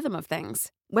into the rhythm of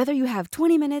things. Whether you have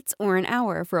 20 minutes or an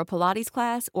hour for a Pilates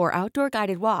class or outdoor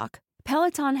guided walk,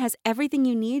 Peloton has everything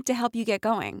you need to help you get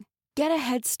going. Get a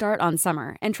head start on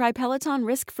summer and try Peloton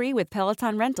risk-free with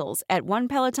Peloton Rentals at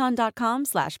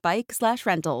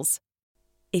onepeloton.com/bike/rentals.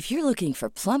 If you're looking for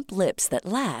plump lips that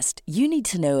last, you need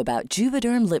to know about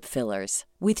Juvederm lip fillers.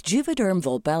 With Juvederm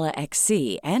Volbella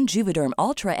XC and Juvederm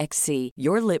Ultra XC,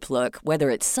 your lip look, whether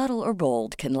it's subtle or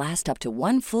bold, can last up to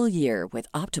 1 full year with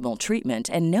optimal treatment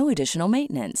and no additional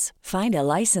maintenance. Find a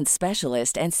licensed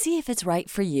specialist and see if it's right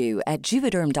for you at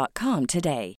Juvederm.com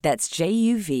today. That's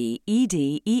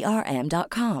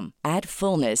JUVEDERM.com. Add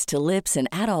fullness to lips in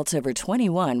adults over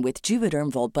 21 with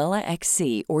Juvederm Volbella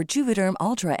XC or Juvederm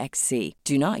Ultra XC.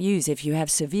 Do not use if you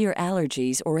have severe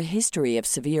allergies or a history of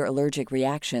severe allergic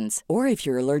reactions, or if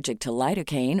you're allergic to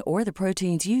lidocaine or the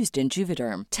proteins used in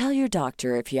Juvederm. Tell your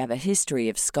doctor if you have a history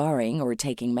of scarring or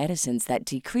taking medicines that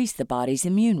decrease the body's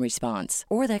immune response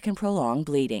or that can prolong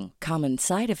bleeding. Common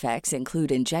side effects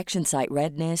include injection site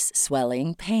redness,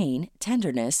 swelling, pain,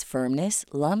 tenderness, firmness,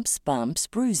 lumps, bumps,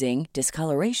 bruising,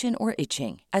 discoloration, or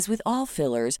itching. As with all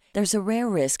fillers, there's a rare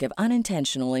risk of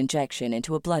unintentional injection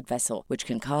into a blood vessel, which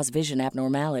can cause vision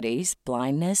abnormalities,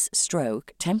 blindness,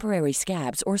 stroke, temporary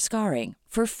scabs, or scarring.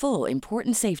 For full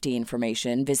important safety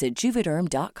information, visit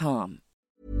Juvederm.com.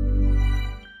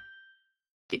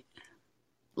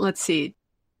 Let's see.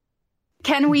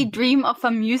 Can we dream of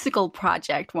a musical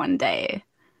project one day?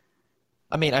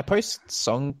 I mean, I post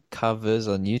song covers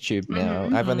on YouTube now.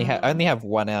 I only have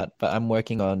one out, but I'm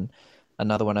working on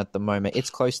another one at the moment. It's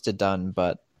close to done,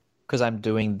 but because I'm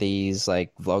doing these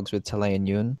like vlogs with Tele and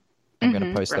Yoon, I'm going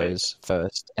to post those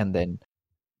first, and then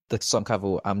the song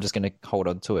cover, I'm just going to hold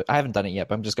on to it. I haven't done it yet,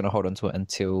 but I'm just going to hold on to it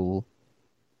until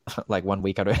like 1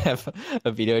 week I don't have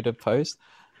a video to post.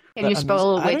 Can you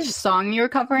spell which song you're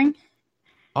covering?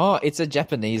 Oh, it's a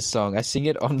Japanese song. I sing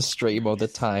it on stream all the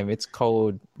time. It's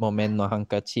called Momen no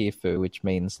Hankachifu, which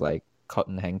means like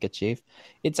cotton handkerchief.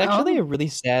 It's actually a really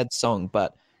sad song,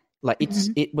 but like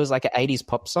it was like an 80s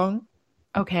pop song.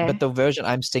 Okay. But the version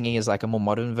I'm singing is like a more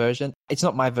modern version. It's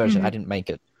not my version. I didn't make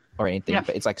it or anything,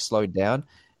 but it's like slowed down.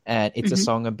 And it's a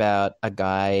song about a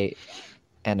guy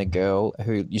and a girl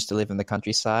who used to live in the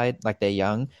countryside. Like they're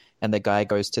young, and the guy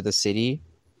goes to the city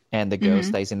and the girl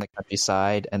stays in the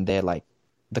countryside, and they're like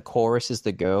the chorus is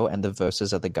the girl and the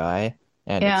verses are the guy.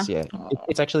 And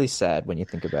it's actually sad when you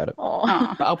think about it.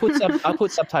 But I'll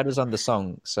put subtitles on the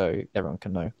song so everyone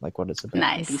can know like what it's about.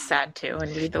 Nice. Be sad too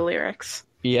and read the lyrics.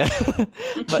 Yeah.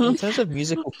 But in terms of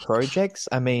musical projects,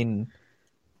 I mean,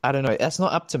 I don't know. That's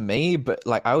not up to me, but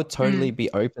like I would totally be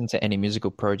open to any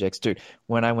musical projects, dude.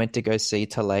 When I went to go see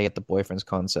Talay at the Boyfriend's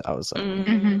concert, I was like,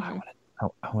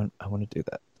 I want to do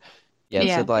that.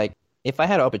 Yeah. So like, if I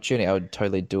had an opportunity, I would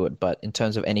totally do it. But in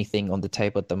terms of anything on the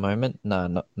table at the moment,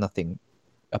 nothing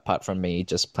apart from me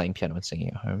just playing piano and singing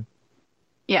at home.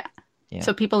 Yeah.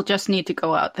 So people just need to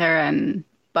go out there and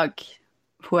bug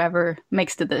whoever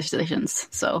makes the decisions.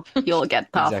 So you'll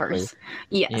get the offers.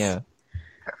 Yes. Yeah.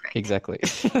 Perfect. Exactly.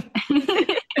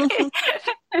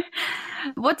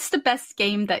 What's the best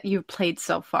game that you've played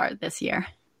so far this year?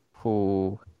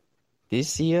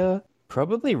 This year,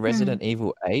 probably Resident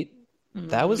Evil 8.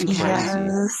 That was crazy.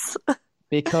 Yes.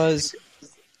 Because,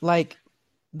 like,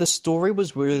 the story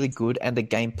was really good and the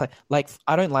gameplay... Like,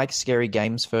 I don't like scary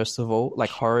games, first of all. Like,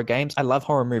 horror games. I love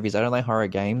horror movies. I don't like horror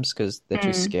games because they're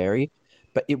too scary.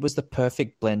 But it was the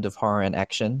perfect blend of horror and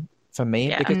action for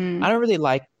me. Because I don't really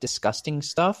like disgusting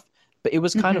stuff. But it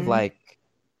was kind of like...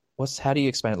 How do you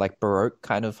explain it? Like, Baroque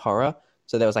kind of horror.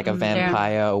 So there was, like, a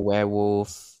vampire, a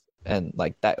werewolf... And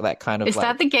like that kind of is like,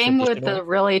 that the game with the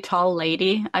really tall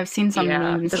lady? I've seen some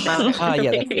memes about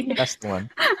it. That's the one.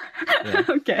 Yeah.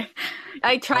 Okay,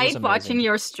 I tried watching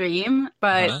your stream,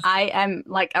 but I am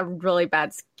like a really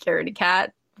bad scaredy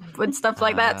cat with stuff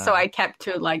like that, so I kept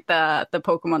to like the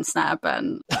Pokemon Snap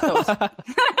and those.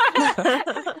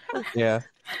 Yeah.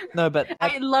 No, but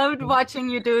I loved watching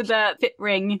you do the fit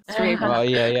ring stream. Oh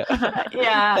yeah.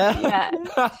 Yeah.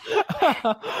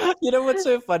 You know what's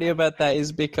so funny about that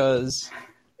is because,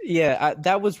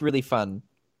 that was really fun.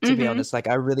 To be honest, like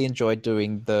I really enjoyed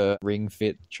doing the ring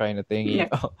fit trainer thing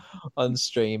on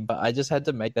stream, but I just had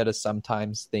to make that a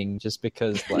sometimes thing, just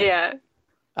because, like,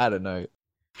 I don't know.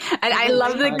 And I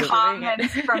love the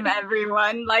comments from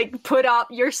everyone, like put up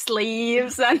your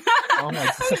sleeves and. Oh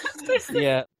my God.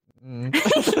 Yeah. And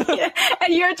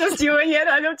you're just doing it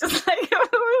and I'm just like,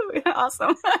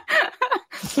 awesome.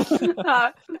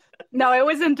 No, it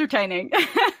was entertaining.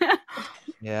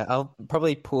 Yeah, I'll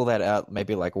probably pull that out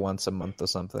maybe like once a month or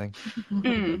something.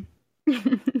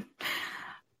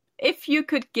 If you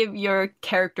could give your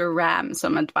character Ram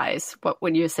some advice, what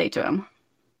would you say to him?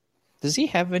 Does he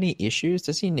have any issues?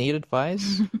 Does he need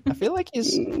advice? I feel like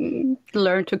he's...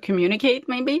 Learn to communicate,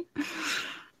 maybe?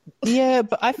 Yeah,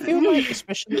 but I feel like,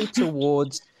 especially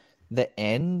towards the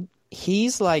end,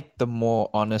 he's like the more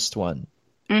honest one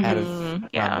out of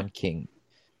Ram and King.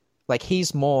 Like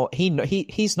he's more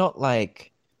he's not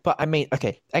like. But I mean,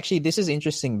 okay, actually, this is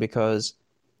interesting because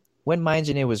when My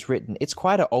Engineer was written, it's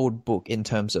quite an old book in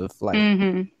terms of like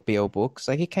BL books.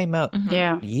 Like it came out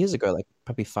years ago, like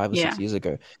probably 5 or 6 years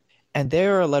ago, and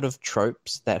there are a lot of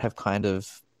tropes that have kind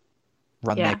of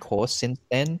run their course since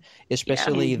then,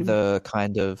 especially the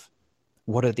kind of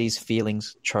what are these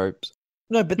feelings tropes.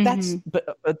 No, but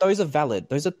but those are valid.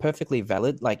 Those are perfectly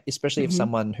valid. Like especially if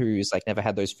someone who's like never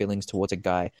had those feelings towards a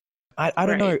guy. I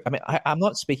don't know. I mean, I'm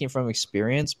not speaking from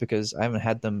experience because I haven't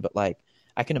had them, but like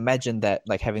I can imagine that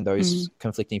like having those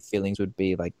conflicting feelings would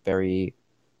be like very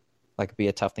like be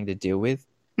a tough thing to deal with.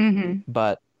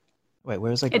 But wait,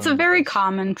 where was I going? It's a very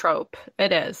commom trope.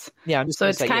 It is. Yeah, I'm just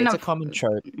it's a common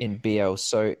trope in BL.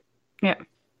 So yeah,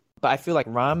 but I feel like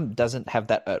Ram doesn't have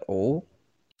that at all.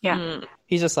 Yeah,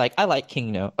 he's just like, I like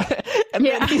King now, and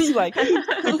then he's like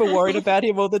super worried about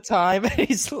him all the time.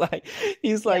 He's like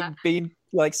being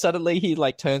like suddenly he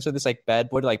like turns from this like bad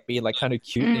boy to like being like kind of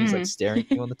cute, and he's like staring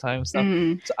at you all the time and stuff.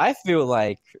 So I feel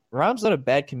like Ram's not a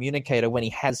bad communicator when he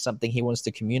has something he wants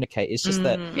to communicate. It's just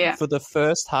that for the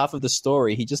first half of the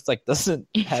story, he just like doesn't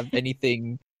have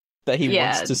anything that he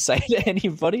wants to say to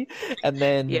anybody, and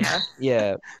then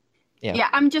Yeah,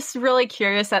 I'm just really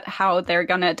curious at how they're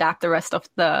going to adapt the rest of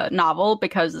the novel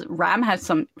because Ram has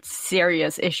some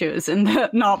serious issues in the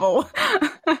novel.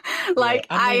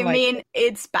 I mean,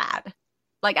 it's bad.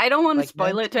 Like, I don't want to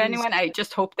spoil it to anyone. I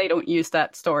just hope they don't use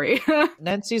that story.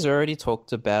 Nancy's already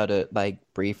talked about it, like,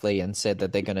 briefly and said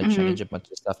that they're going to change a bunch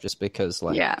of stuff just because,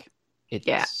 like, it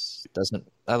doesn't...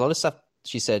 A lot of stuff,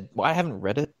 she said... Well, I haven't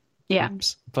read it. Yeah.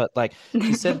 Oops, but, like,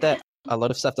 she said that a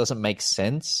lot of stuff doesn't make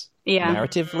sense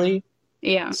narratively.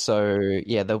 Yeah. So,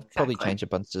 yeah, they'll probably change a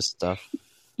bunch of stuff.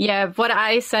 Yeah, what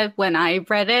I said when I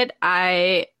read it,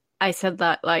 I said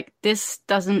that, like, this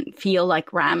doesn't feel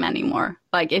like Ram anymore.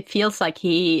 Like, it feels like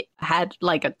he had,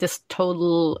 like, this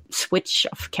total switch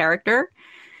of character.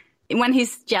 When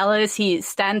he's jealous, he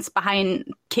stands behind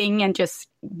King and just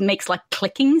makes, like,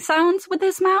 clicking sounds with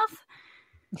his mouth.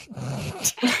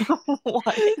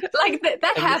 Like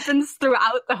that happens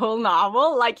throughout the whole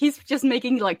novel. Like he's just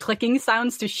making like clicking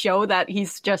sounds to show that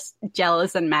he's just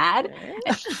jealous and mad.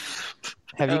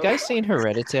 Have you guys seen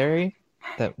Hereditary?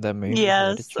 That movie?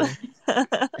 Yes.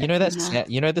 You know that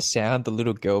you know the sound the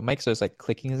little girl makes, those like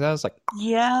clicking sounds, like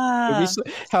Yeah.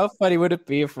 how funny would it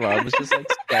be if Rob was just like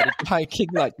static hiking,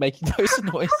 like making those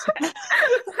noises?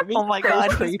 Oh my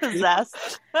god, he's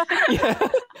possessed. Yeah.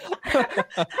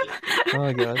 Oh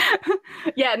my god.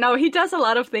 Yeah, no, he does a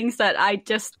lot of things that I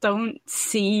just don't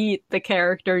see the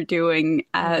character doing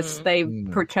as they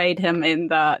portrayed him in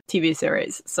the TV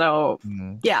series. So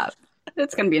yeah,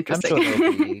 it's gonna be interesting. I'm sure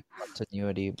there'll be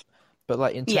continuity. But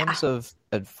like in terms of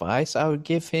advice I would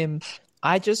give him,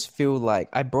 I just feel like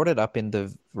I brought it up in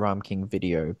the Ram King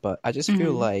video, but I just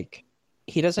feel like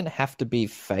he doesn't have to be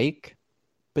fake,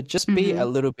 but just be a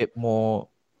little bit more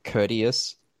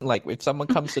courteous. Like if someone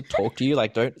comes to talk to you,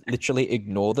 like don't literally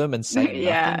ignore them and say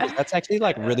nothing. That's actually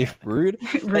like really rude.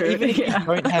 Like, even if you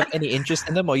don't have any interest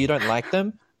in them or you don't like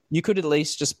them, you could at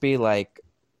least just be like,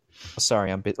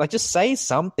 sorry, I'm busy. Like, just say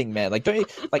something, man. Like, don't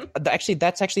like. Actually,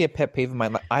 that's actually a pet peeve of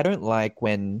mine. Like, I don't like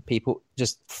when people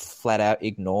just flat out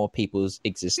ignore people's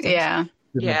existence. Yeah.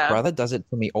 My brother does it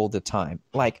to me all the time.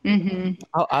 Like,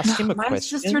 I'll ask him a question. My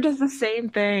sister does the same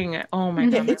thing. Oh my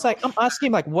god. It's like I'm asking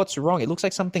him like, what's wrong? It looks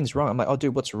like something's wrong. I'm like, oh,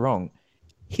 dude, what's wrong?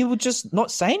 He would just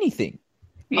not say anything.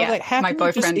 Yeah, like, my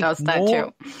boyfriend does that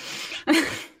too.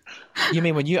 You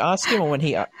mean when you ask him, or when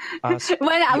he asks?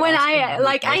 When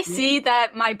I see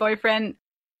that my boyfriend,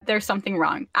 there's something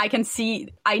wrong. I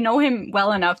know him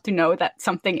well enough to know that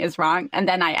something is wrong, and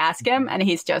then I ask him, and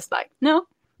he's just like, no.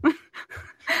 No,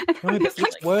 but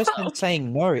it's worse than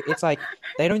saying no. It's like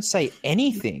they don't say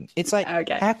anything. It's like,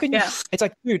 how can you? It's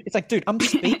like, dude, I'm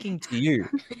speaking to you.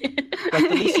 Like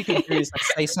the least you can do is like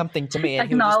say something to me,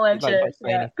 and acknowledge he'll just,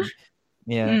 like, it.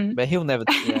 Yeah, but he'll never.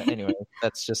 Yeah, anyway,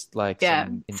 that's just like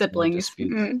some siblings.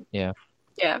 Yeah.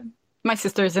 My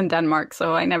sister's in Denmark,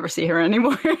 so I never see her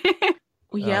anymore.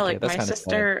 Yeah, like my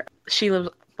sister, she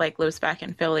lives back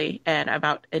in Philly, and I'm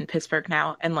out in Pittsburgh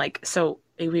now, and like so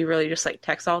we really just like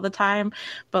text all the time.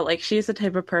 But like she's the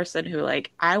type of person who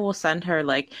like I will send her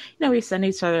like, you know, we send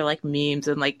each other like memes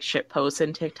and like shit posts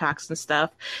and TikToks and stuff.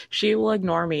 She will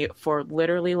ignore me for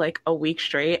literally like a week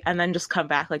straight and then just come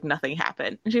back like nothing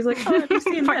happened. And she's like, oh, have you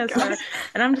seen this?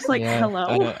 And I'm just like,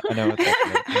 hello. I know what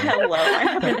that means. Hello. I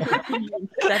haven't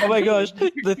Oh my gosh,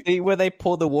 the thing where they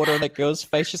pour the water on that girl's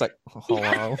face, she's like,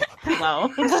 oh, hello.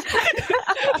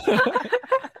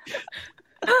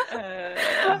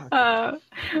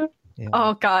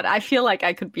 Oh god, I feel like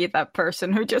I could be that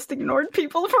person who just ignored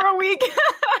people for a week.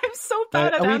 I'm so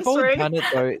bad at we've answering. all done it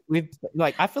though.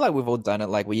 I feel like we've all done it.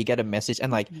 Like where you get a message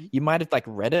and like you might have like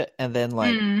read it and then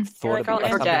like thought about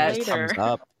something just comes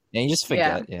up and you just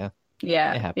forget.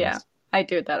 Yeah, I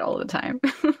do that all the time.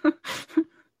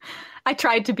 I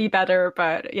tried to be better,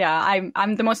 but yeah,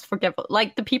 I'm the most forgetful.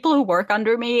 Like the people who work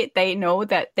under me, they know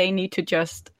that they need to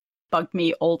just bug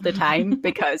me all the time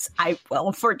because I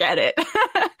will forget it.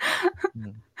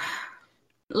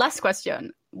 Last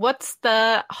question. What's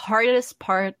the hardest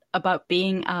part about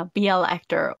being a BL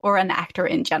actor or an actor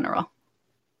in general?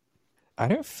 I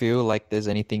don't feel like there's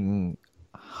anything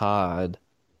hard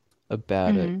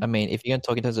about it. I mean, if you're going to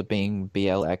talk in terms of being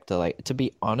BL actor, like to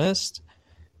be honest,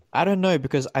 I don't know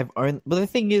because I've owned. But the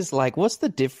thing is, like, what's the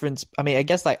difference? I mean, I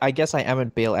guess I am a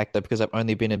BL actor because I've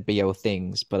only been in BL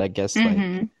things. But I guess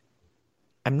like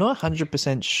I'm not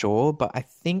 100% sure. But I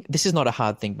think this is not a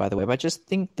hard thing, by the way. But I just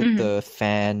think that the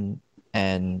fan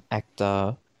and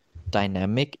actor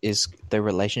dynamic the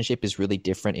relationship is really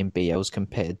different in BLs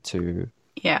compared to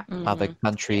other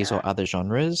countries or other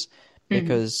genres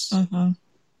because.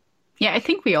 Yeah, I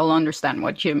think we all understand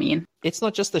what you mean. It's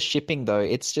not just the shipping though.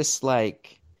 It's just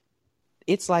like.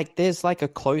 It's like there's like a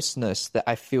closeness that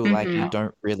I feel like you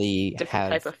don't really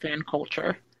different type of fan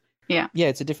culture. Yeah,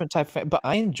 it's a different type of fan, but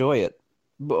I enjoy it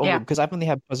because I've only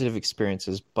had positive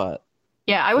experiences. But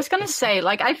yeah, I was gonna say,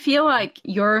 like, I feel like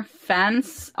your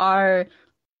fans are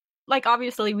like,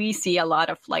 obviously we see a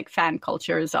lot of like fan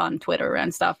cultures on Twitter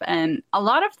and stuff, and a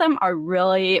lot of them are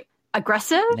really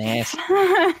aggressive.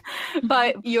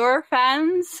 But your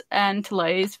fans and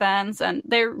Talei's fans, and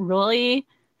they're really.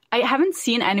 I haven't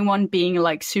seen anyone being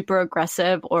like super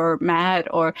aggressive or mad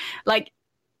or like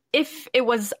if it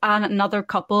was another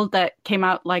couple that came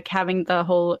out like having the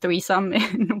whole threesome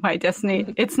in Why Destiny.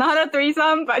 It's not a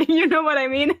threesome, but you know what I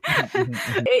mean.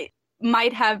 It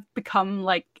might have become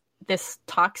like this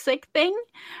toxic thing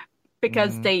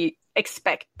because they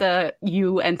expect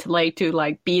you and Talei to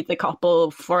like be the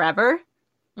couple forever.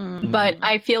 But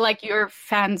I feel like your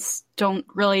fans don't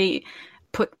really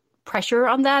put pressure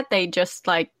on that. They just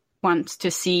like want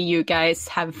to see you guys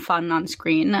have fun on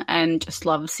screen and just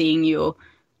love seeing you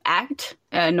act,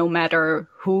 no matter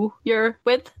who you're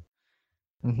with.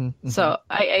 So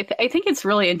I think it's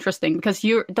really interesting because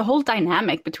the whole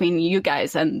dynamic between you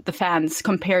guys and the fans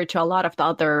compared to a lot of the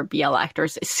other BL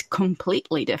actors is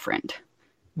completely different.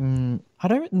 I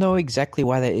don't know exactly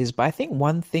why that is, but I think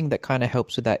one thing that kind of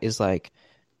helps with that is like,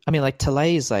 I mean, like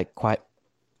Talay is like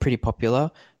pretty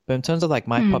popular, but in terms of like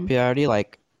my popularity,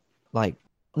 like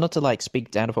not to like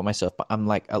speak down about myself, but I'm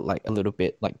like a little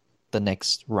bit like the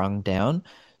next rung down.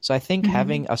 So I think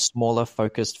having a smaller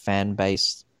focused fan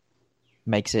base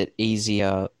makes it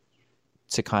easier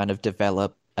to kind of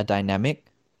develop a dynamic.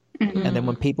 And then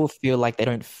when people feel like they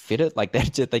don't fit it, like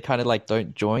they kind of like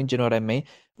don't join, do you know what I mean?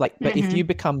 Like, but if you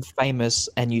become famous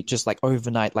and you just like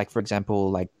overnight, like for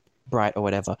example, like Bright or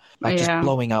whatever, like just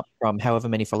blowing up from however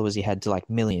many followers he had to like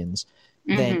millions,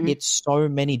 then it's so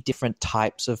many different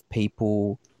types of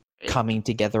people coming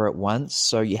together at once.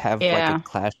 So you have like a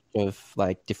clash of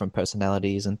like different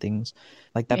personalities and things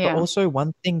like that. But also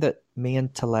one thing that me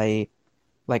and Talay,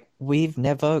 like we've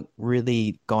never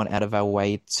really gone out of our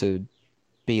way to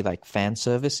be like fan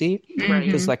servicey,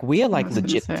 because like we are like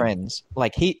legit friends.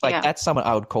 Like that's someone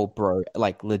I would call bro,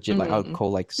 like legit. Like I would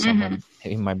call like someone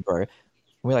in my bro.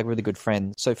 We're like really good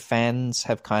friends. So fans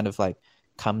have kind of like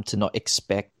come to not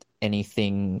expect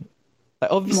anything.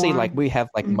 Like obviously, like we have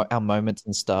like our moments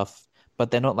and stuff, but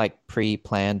they're not like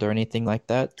pre-planned or anything like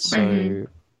that. So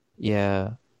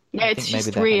yeah. Yeah, it's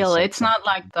just real. It's not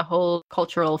like the whole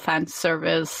cultural fan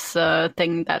service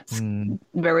thing that's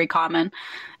very common.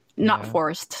 Not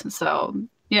forced. So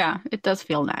yeah, it does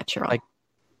feel natural. Like,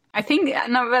 I think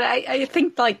I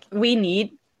think like we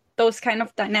need those kind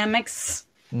of dynamics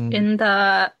in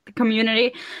the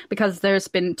community, because there's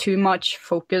been too much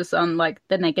focus on like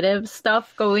the negative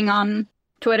stuff going on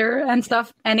Twitter and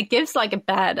stuff, and it gives like a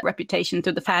bad reputation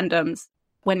to the fandoms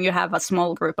when you have a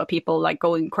small group of people like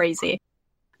going crazy.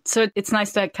 So it's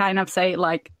nice to kind of say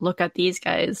like, look at these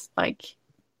guys, like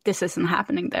this isn't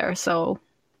happening there. So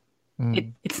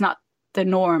it's not the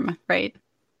norm, right?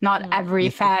 Not every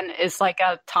fan is like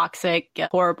a toxic,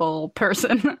 horrible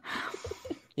person.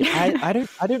 I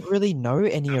don't really know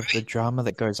any of the drama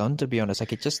that goes on, to be honest.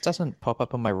 Like it just doesn't pop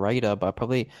up on my radar, but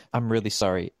I'm really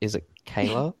sorry. Is it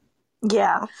Kayla?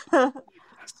 Yeah.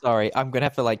 Sorry, I'm gonna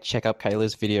have to like check up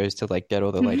Kayla's videos to like get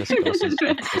all the latest gossip.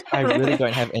 I really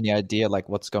don't have any idea like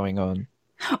what's going on.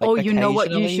 Like, you know what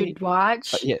you should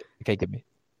watch? Yeah, okay, give me.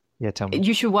 Yeah, tell me.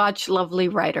 You should watch Lovely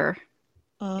Writer.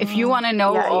 If you want to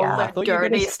know all the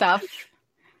dirty stuff.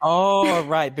 Oh,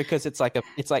 right, because it's like,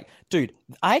 dude,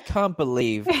 I can't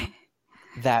believe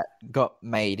that got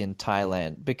made in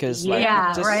Thailand, because like,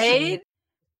 right?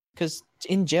 Because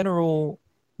in general,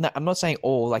 no, I'm not saying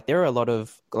all, like there are a lot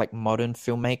of like modern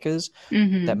filmmakers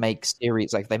that make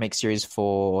series, like they make series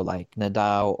for like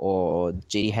Nadal or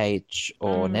GH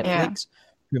or Netflix,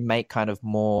 who make kind of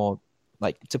more,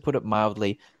 like, to put it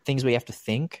mildly, things where you have to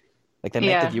think. Like they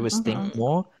make the viewers think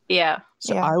more. Yeah.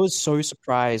 So I was so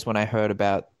surprised when I heard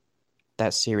about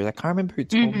that series. I can't remember who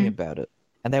told me about it.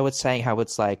 And they were saying how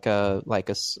it's like a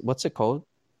what's it called?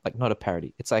 Like not a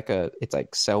parody. It's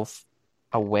like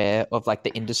self-aware of like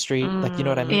the industry. Like, you know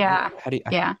what I mean? Yeah. How do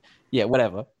you, yeah,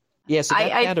 whatever. Yeah, so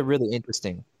that sounded really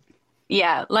interesting.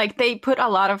 Yeah, like they put a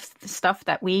lot of stuff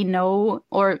that we know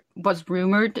or was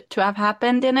rumored to have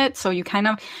happened in it. So you kind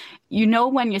of, you know,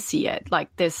 when you see it,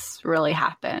 like this really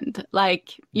happened.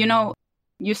 Like, you know,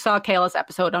 you saw Kayla's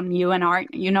episode on you and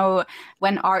Art. You know,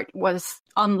 when Art was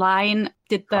online,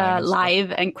 did the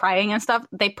live and crying and stuff,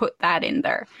 they put that in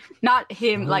there. Not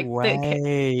him, No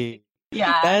way.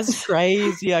 Yeah. That's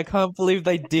crazy. I can't believe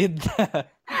they did that.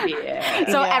 Yeah.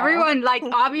 So everyone, like,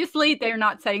 obviously they're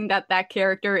not saying that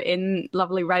character in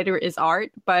Lovely Writer is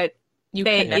Art, but you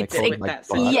connected with that.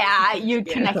 Yeah, you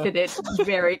connected it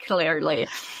very clearly.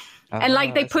 And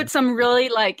like they put some really,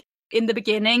 like, in the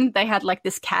beginning they had like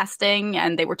this casting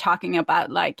and they were talking about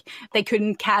like they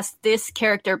couldn't cast this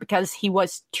character because he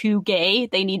was too gay.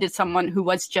 They needed someone who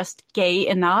was just gay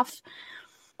enough.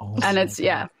 And it's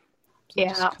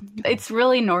it's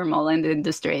really normal in the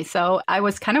industry. So I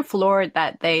was kind of floored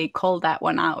that they called that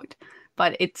one out.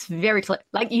 But it's very clear.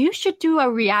 Like, you should do a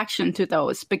reaction to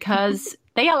those because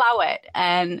they allow it,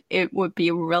 and it would be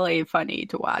really funny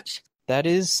to watch. That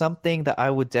is something that I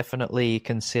would definitely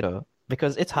consider,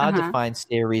 because it's hard to find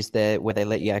series there where they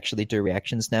let you actually do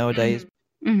reactions nowadays.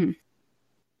 When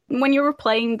you were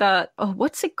playing the,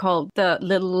 what's it called? The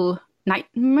Little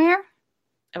Nightmare?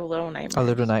 A Little Nightmares. A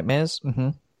Little Nightmares? Mm-hmm.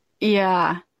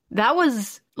 Yeah, that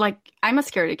was like, I'm a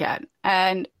scaredy cat.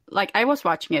 And like, I was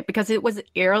watching it because it was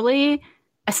early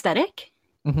aesthetic.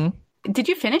 Mm-hmm. Did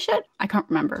you finish it? I can't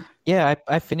remember. Yeah,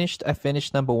 I finished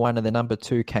number 1, and then number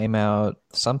 2 came out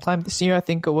sometime this year, I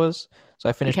think it was. So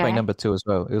I finished playing number 2 as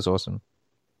well. It was awesome.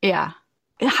 Yeah.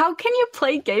 How can you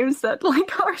play games that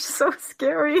like are so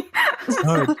scary?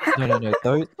 No.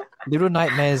 Little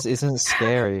Nightmares isn't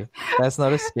scary. That's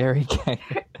not a scary game.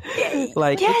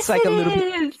 Like Yes, it's like a little it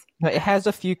bit. is. No, it has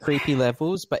a few creepy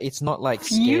levels, but it's not like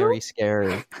scary.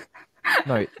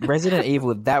 No, Resident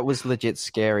Evil, that was legit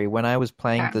scary. When I was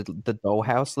playing the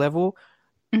dollhouse level,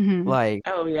 like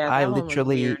Oh yeah, I that one was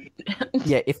literally, weird.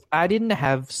 yeah, if I didn't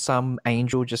have some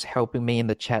angel just helping me in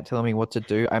the chat telling me what to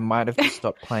do, I might have just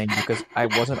stopped playing because I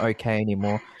wasn't okay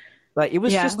anymore. Like it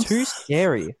was just too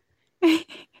scary.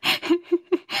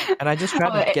 And I just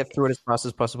tried to get through it as fast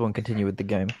as possible and continue with the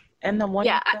game. And the one,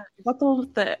 was that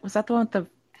the one with the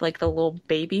like the little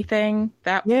baby thing?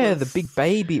 That the big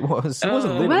baby it wasn't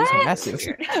little, it was massive.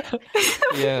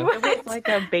 Yeah, it was like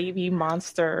a baby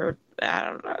monster. I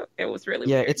don't know. It was really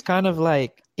weird. It's kind of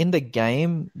like in the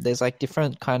game. There's like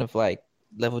different kind of like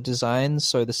level designs.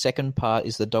 So the second part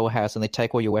is the dollhouse, and they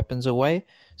take all your weapons away.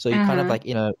 So you're kind of like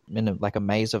in a like a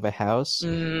maze of a house,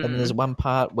 and then there's one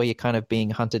part where you're kind of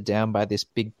being hunted down by this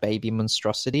big baby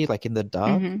monstrosity, like in the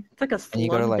dark. It's like a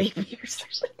slug baby or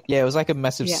something. Yeah, it was like a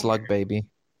massive slug baby.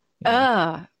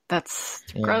 That's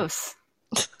gross.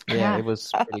 Yeah, it was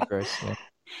pretty gross. Yeah.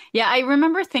 Yeah, I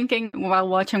remember thinking while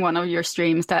watching one of your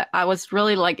streams that I was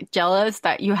really like jealous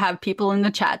that you have people in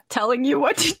the chat telling you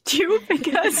what to do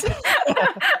because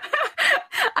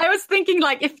I was thinking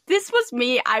like if this was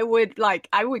me, I would quit.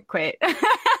 I would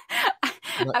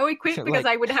quit because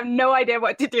I would have no idea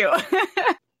what to do.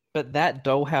 But that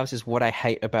dollhouse is what I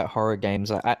hate about horror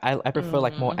games. I prefer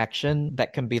like more action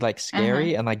that can be like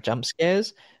scary and like jump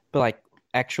scares, but like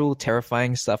actual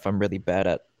terrifying stuff I'm really bad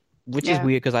at. Which is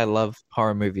weird because I love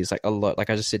horror movies like a lot. Like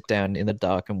I just sit down in the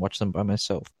dark and watch them by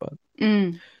myself. But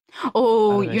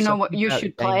oh, you know what you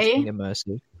should play?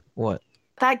 Immersive. What?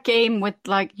 That game with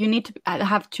like you need to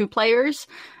have 2 players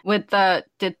with the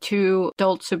 2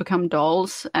 adults who become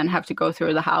dolls and have to go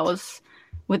through the house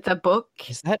with the book.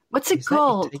 What's it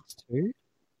called? It Takes Two?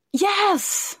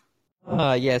 Yes.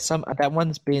 Yeah. That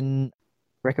one's been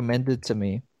recommended to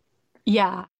me.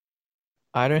 Yeah.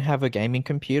 I don't have a gaming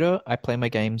computer. I play my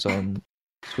games on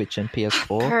Switch and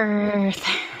PS4.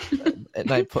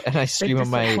 and I stream on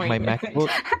my MacBook.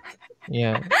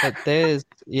 Yeah, but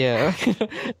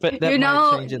but that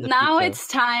might change in the now future. It's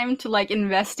time to like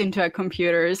invest into a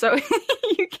computer so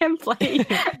you can play.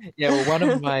 Yeah, well,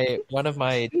 one of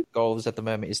my goals at the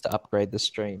moment is to upgrade the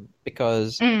stream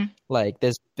because like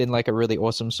there's been like a really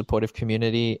awesome supportive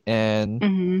community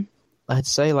and. I'd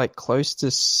say like close to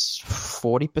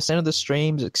 40% of the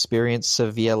streams experience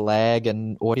severe lag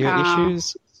and audio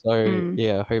issues. So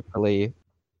yeah, hopefully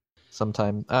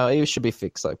sometime it should be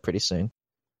fixed like pretty soon.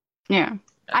 Yeah,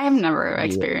 I have never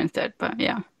experienced it, but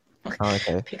yeah. Oh,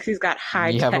 okay. Pixie's got high.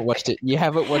 You haven't watched it. You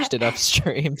haven't watched enough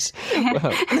streams.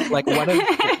 Well, like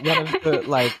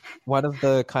one of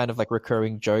the kind of like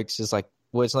recurring jokes is like,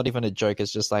 well, it's not even a joke.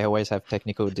 It's just I always have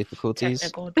technical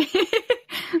difficulties.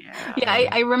 Yeah,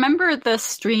 I remember the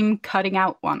stream cutting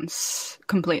out once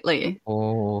completely.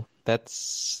 Oh,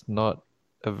 that's not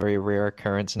a very rare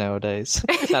occurrence nowadays.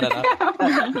 No.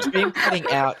 Stream cutting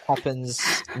out happens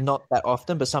not that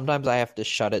often, but sometimes I have to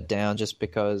shut it down just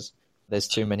because there's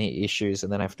too many issues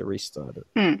and then I have to restart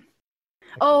it.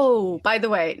 Oh, by the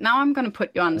way, now I'm going to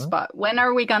put you on the spot. When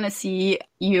are we going to see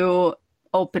you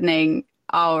opening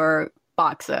our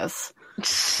boxes?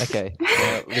 Okay,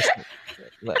 now listen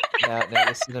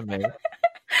to me.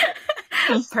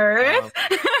 Perth?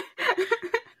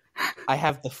 I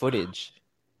have the footage.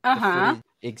 The footage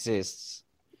exists.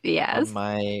 Yes. On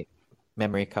my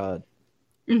memory card.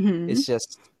 Mm-hmm. It's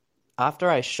just after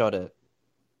I shot it.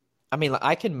 I mean, like,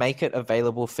 I can make it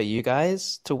available for you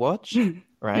guys to watch,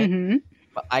 right? Mm-hmm.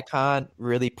 But I can't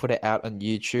really put it out on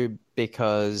YouTube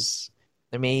because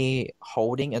me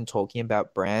holding and talking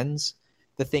about brands.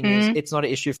 The thing is, it's not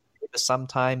an issue for me, but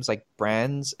sometimes like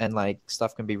brands and like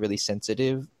stuff can be really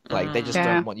sensitive. Like they just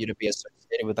don't want you to be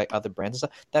associated with like other brands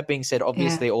and stuff. That being said,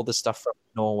 obviously all the stuff from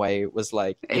Norway was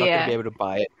like you're not gonna be able to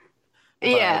buy it.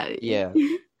 But, yeah.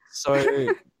 So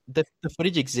the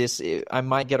footage exists. I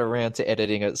might get around to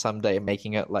editing it someday,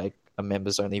 making it like a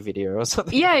members only video or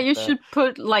something. Yeah, like you that. should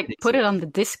put it on the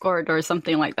Discord or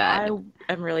something like that. I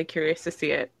am really curious to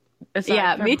see it.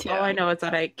 Me too. All I know is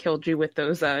that I killed you with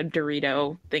those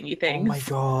Dorito thingy things. Oh my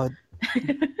god.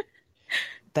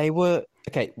 They were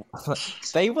like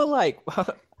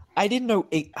I didn't know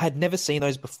I had never seen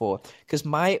those before because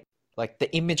the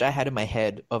image I had in my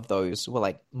head of those were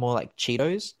like more like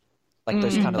Cheetos, like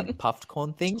those kind of like puffed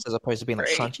corn things, as opposed to being like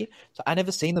crunchy. So I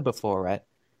never seen them before, right?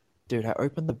 Dude, I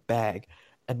opened the bag,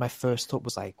 and my first thought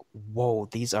was like, "Whoa,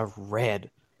 these are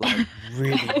red, like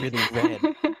really, really red."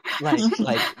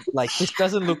 Like this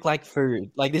doesn't look like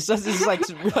food. Like this is like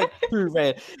too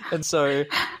red. And so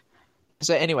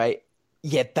anyway,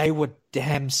 yeah, they were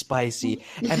damn spicy.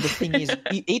 And the thing is,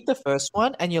 you eat the first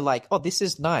one and you're like, oh, this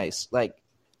is nice. Like,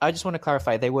 I just want to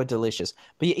clarify, they were delicious.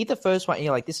 But you eat the first one and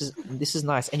you're like, this is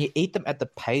nice. And you eat them at the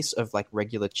pace of like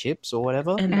regular chips or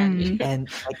whatever. And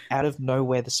like out of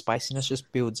nowhere, the spiciness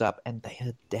just builds up, and they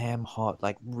are damn hot,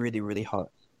 like really, really hot.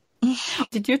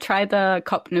 Did you try the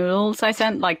cup noodles I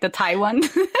sent, like the Thai one?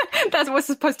 That was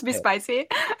supposed to be spicy.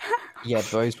 Yeah,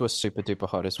 those were super duper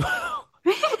hot as well.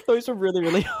 Those were really,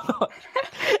 really hot.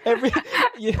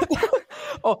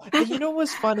 Oh, you know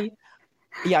what's funny?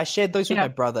 Yeah, I shared those with my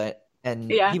brother, and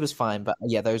he was fine. But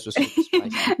yeah, those were super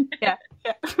spicy. Yeah.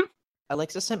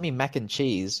 Alexa sent me mac and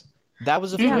cheese. That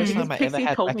was the first time I ever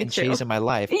had mac and cheese in my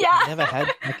life. Yeah. I never had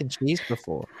mac and cheese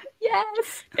before.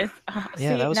 Yes.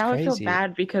 That was now crazy. I feel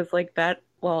bad because like that.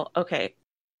 Well, okay.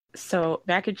 So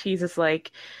mac and cheese is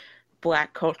like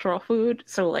Black cultural food.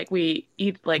 So like we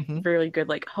eat like really good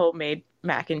like homemade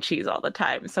mac and cheese all the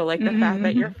time. So like the fact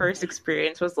that your first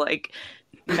experience was like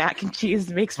mac and cheese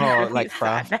makes me really like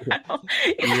sad craft. now.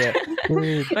 Yeah. But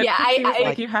he was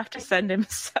like, you have to send him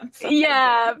something.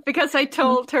 Yeah, because I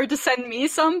told her to send me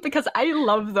some because I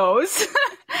love those.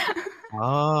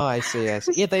 Oh, I see.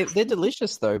 Yeah, they're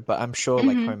delicious though, but I'm sure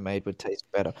like homemade would taste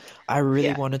better. I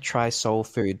really want to try soul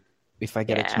food if I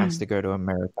get a chance to go to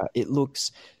America. It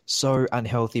looks so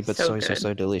unhealthy, but so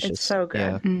delicious. It's so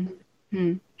good.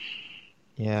 Yeah.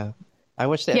 Yeah. I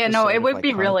watched that. Yeah, no, it would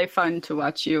be really fun to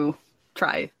watch you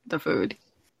try the food.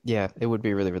 Yeah, it would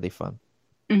be really, really fun.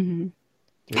 Mm-hmm.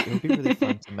 It would be really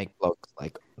fun to make vlogs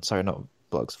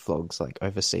like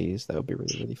overseas. That would be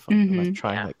really, really fun. Like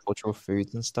trying like cultural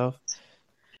foods and stuff.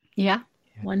 Yeah.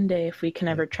 One day, if we can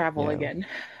ever travel again.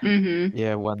 Mm-hmm.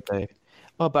 Yeah, one day.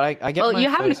 Oh, but I get. Well, you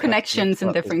have connections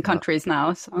in different countries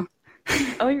now, so.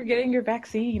 Oh, you're getting your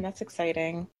vaccine. That's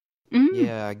exciting.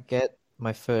 Yeah, I get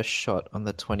my first shot on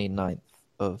the 29th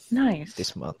of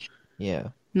this month. Yeah.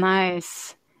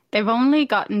 Nice. They've only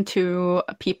gotten to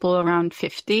people around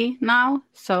 50 now,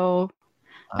 so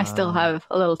I still have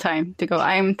a little time to go.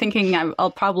 I'm thinking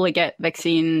I'll probably get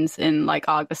vaccines in like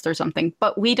August or something,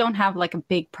 but we don't have like a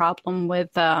big problem with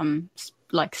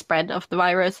like spread of the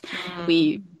virus.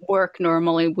 We work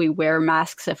normally. We wear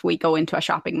masks if we go into a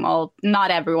shopping mall.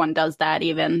 Not everyone does that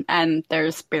even, and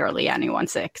there's barely anyone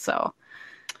sick, so.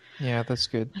 Yeah, that's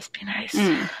good. Must be nice.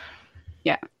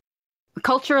 Yeah.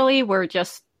 Culturally, we're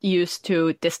just used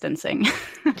to distancing.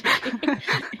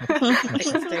 Like,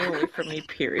 stay away from me,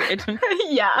 period.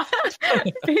 Yeah,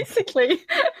 basically.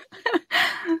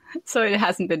 So it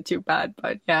hasn't been too bad,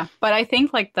 but yeah. But I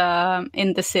think like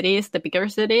in the cities, the bigger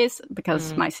cities,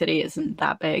 because my city isn't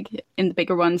that big, in the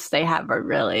bigger ones, they have a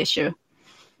real issue.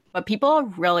 But people are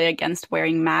really against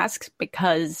wearing masks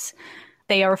because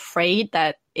they are afraid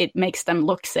that it makes them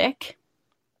look sick.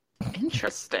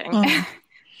 Interesting.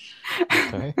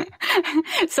 Okay.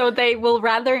 So they will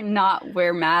rather not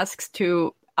wear masks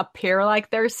to appear like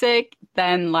they're sick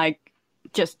than like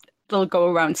just they'll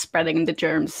go around spreading the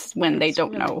germs when they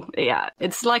don't know. Yeah,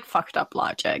 it's like fucked up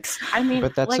logics. I mean,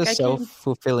 but that's like, a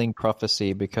self-fulfilling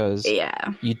prophecy because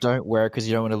you don't wear it because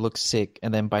you don't want to look sick,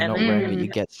 and then by not wearing it, you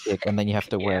get sick, and then you have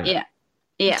to wear it.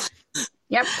 Yeah.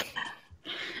 Yep.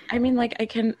 I mean, like, I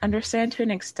can understand to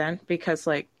an extent because,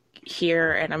 like,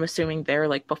 here, and I'm assuming there,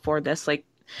 like, before this, like,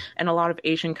 in a lot of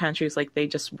Asian countries, like, they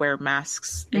just wear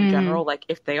masks in general, like,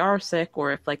 if they are sick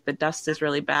or if, like, the dust is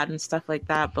really bad and stuff like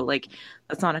that. But, like,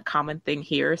 that's not a common thing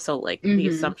here. So, like, the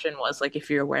assumption was, like, if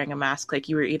you're wearing a mask, like,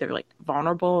 you were either, like,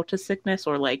 vulnerable to sickness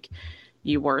or, like,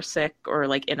 you were sick or,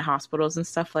 like, in hospitals and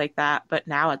stuff like that. But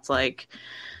now it's, like,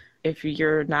 if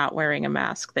you're not wearing a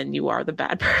mask, then you are the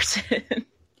bad person.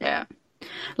 Yeah.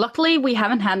 Luckily, we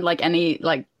haven't had, like, any,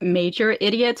 like, major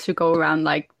idiots who go around,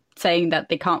 like, saying that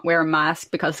they can't wear a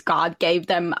mask because God gave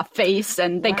them a face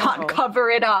and they can't cover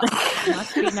it up.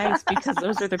 Must be nice because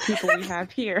those are the people we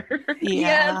have here.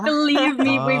 Yeah, believe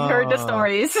me, we've heard the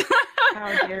stories.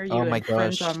 How dare you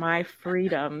infringe on my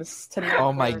freedoms to not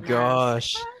Oh my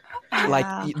gosh.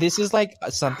 Like, this is like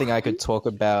something I could talk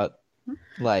about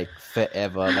like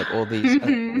forever. Like all these,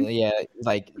 oh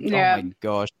my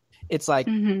gosh. It's like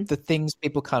the things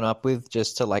people come up with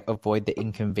just to like avoid the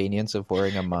inconvenience of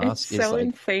wearing a mask. It's so like,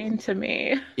 insane to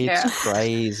me. It's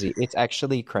crazy. It's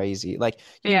actually crazy. Like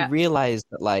you realize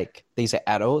that like these are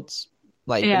adults.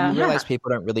 Like you realize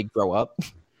people don't really grow up.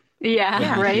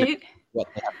 Yeah, right. What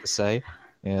they have to say.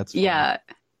 Yeah, it's funny.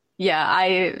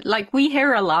 I like we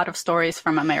hear a lot of stories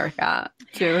from America,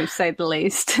 to say the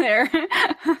least. There,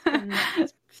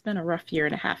 it's been a rough year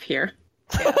and a half here.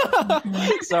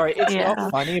 Sorry, it's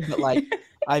not funny, but like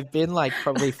I've been like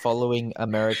probably following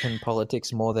American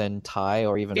politics more than Thai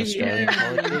or even Australian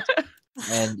politics,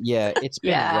 and it's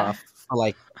been rough for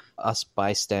like us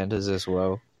bystanders as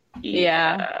well.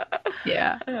 Yeah.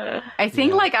 I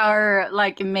think like our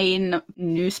like main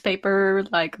newspaper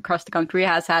like across the country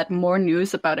has had more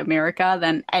news about America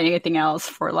than anything else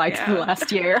for like the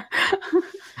last year.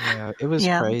 Yeah, it was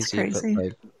crazy. But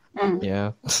like,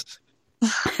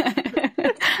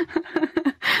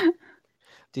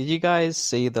 Did you guys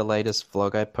see the latest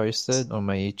vlog I posted on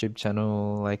my YouTube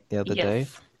channel like the other day?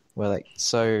 Where like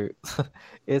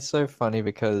it's so funny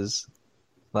because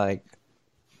like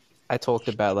I talked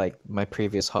about like my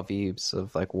previous hobbies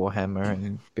of like Warhammer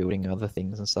and building other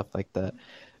things and stuff like that.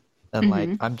 And like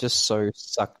I'm just so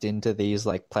sucked into these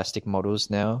like plastic models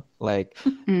now. Like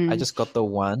I just got the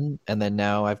one, and then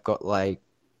now I've got like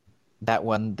that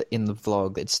one in the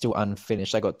vlog. It's still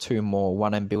unfinished. I got 2 more.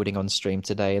 One I'm building on stream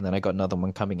today, and then I got another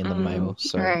one coming in the mail.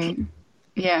 So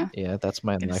yeah, that's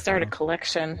my life. Start a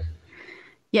collection.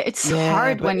 Yeah, it's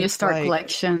hard when you start like,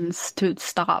 collections to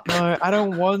stop. No, I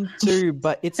don't want to,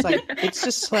 but it's like it's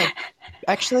just like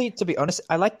actually, to be honest,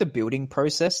 I like the building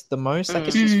process the most. Like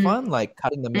it's just fun, like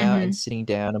cutting them out and sitting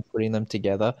down and putting them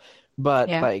together. But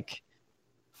like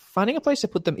finding a place to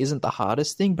put them isn't the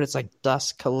hardest thing, but it's like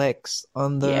dust collects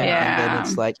on them, and then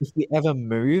it's like if you ever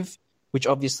move, which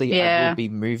obviously I will be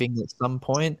moving at some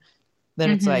point.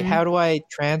 Then it's like, how do I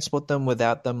transport them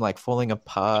without them like falling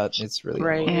apart? It's really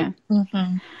hard.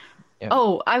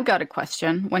 Oh, I've got a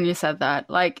question when you said that.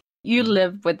 Like, you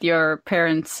live with your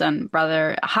parents and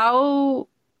brother. How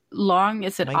long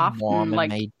is it often? Mom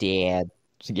like and my dad.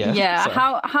 Yeah.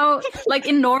 How like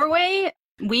in Norway,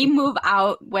 we move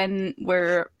out when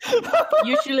we're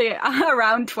usually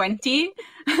around 20.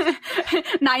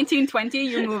 19, 20,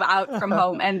 you move out from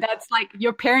home, and that's like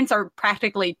your parents are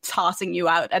practically tossing you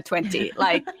out at 20.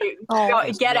 Like,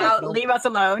 get out, leave us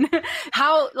alone.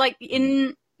 How, like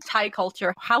in Thai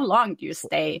culture, how long do you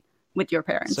stay with your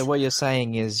parents? So what you're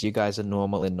saying is you guys are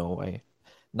normal in Norway?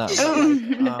 No. So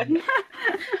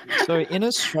in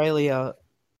Australia,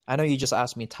 I know you just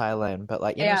asked me Thailand, but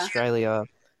like in Australia,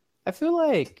 I feel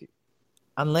like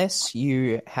unless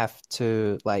you have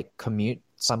to like commute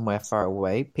somewhere far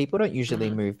away, people don't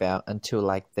usually move out until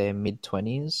like their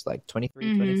mid-20s, like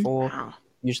 23, 24. Wow.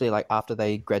 Usually like after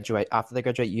they graduate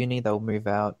uni, they'll move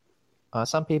out.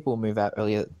 Some people move out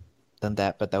earlier than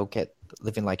that, but they'll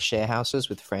live in like share houses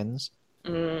with friends.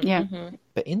 But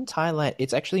in Thailand,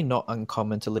 it's actually not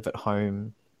uncommon to live at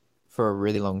home for a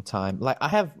really long time. Like I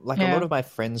have like a lot of my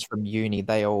friends from uni,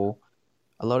 a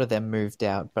lot of them moved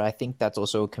out, but I think that's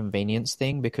also a convenience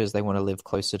thing because they want to live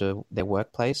closer to their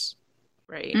workplace.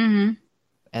 Right.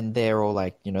 And they're all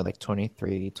like, you know, like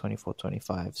 23, 24,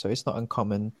 25. So it's not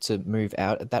uncommon to move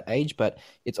out at that age, but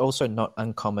it's also not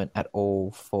uncommon at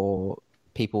all for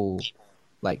people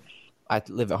like I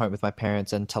live at home with my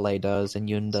parents, and Tale does, and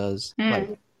Yun does.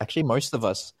 Like actually most of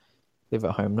us live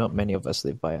at home. Not many of us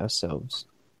live by ourselves.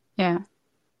 Yeah.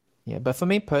 But for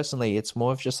me personally, it's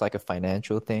more of just like a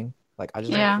financial thing. Like I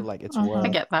just don't feel like it's worth I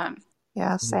get that.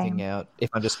 Yeah, same. moving out if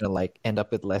I'm just gonna like end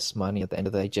up with less money at the end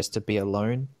of the day just to be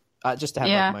alone, just to have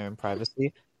like my own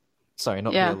privacy. Sorry,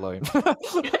 not be alone.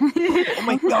 Oh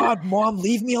my god, Mom,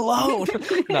 leave me alone.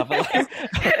 No,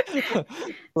 but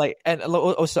like, and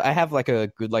also I have like a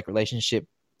good like relationship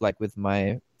like with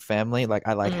my family. Like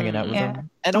I like hanging out with them,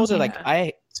 and also like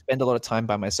I spend a lot of time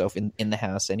by myself in the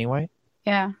house anyway.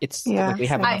 It's like we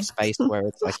have enough space where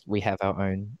it's like we have our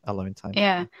own alone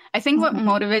time. I think what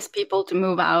motivates people to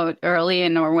move out early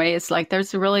in Norway is like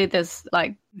there's really this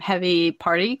like heavy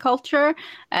party culture,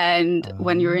 and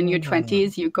when you're in your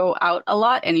 20s you go out a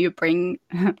lot and you bring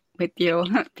with you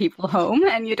people home,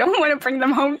 and you don't want to bring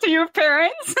them home to your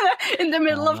parents in the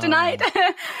middle of the night.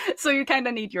 So you kind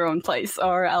of need your own place,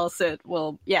 or else it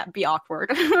will be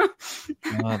awkward.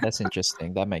 That's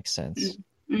interesting. That makes sense.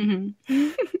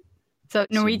 So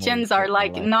Norwegians are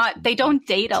like they don't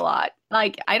date a lot.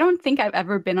 Like I don't think I've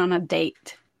ever been on a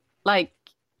date. Like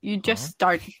you just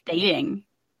start dating.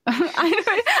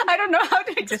 I don't know how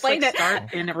to explain it.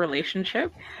 Start in a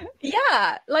relationship.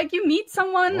 Yeah, like you meet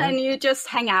someone and you just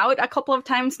hang out a couple of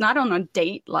times, not on a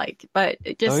date, like, but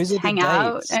just hang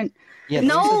out and. Yeah,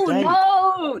 no, you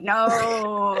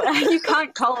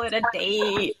can't call it a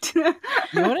date.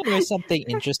 You want to know something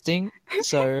interesting?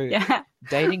 So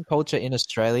dating culture in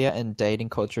Australia and dating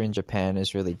culture in Japan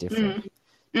is really different.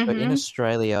 But in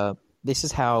Australia, this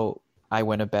is how I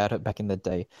went about it back in the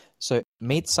day. So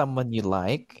meet someone you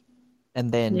like,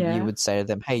 And then Yeah. you would say to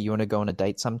them, hey, you want to go on a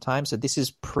date sometime? So this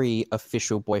is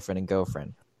pre-official boyfriend and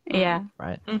girlfriend, Yeah.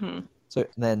 right? Mm-hmm. So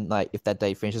then, like, if that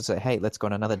date finishes, say, hey, let's go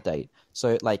on another date.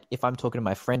 So, like, if I'm talking to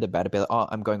my friend about it, be like, oh,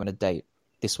 I'm going on a date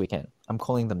this weekend. I'm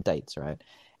calling them dates, right?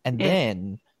 And Yeah.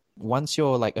 then once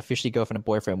you're, like, officially girlfriend and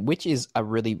boyfriend, which is a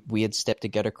really weird step to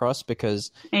get across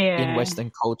because Yeah. in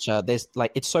Western culture, there's,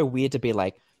 like, it's so weird to be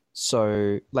like,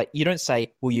 so, like, you don't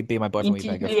say, will you be my boyfriend, will you be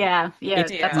my girlfriend? Yeah. Yeah.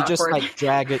 It's, That's you just, awkward. like,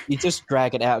 drag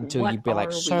it out until What you be like,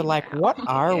 are so, we like, now? what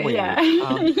are we? Yeah.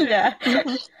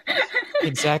 Yeah.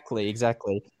 Exactly.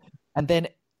 And then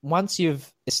once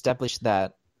you've established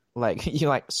that, like, you're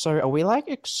like, so are we like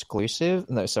exclusive?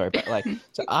 No, sorry, but like,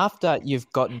 so after you've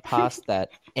gotten past that,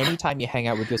 anytime you hang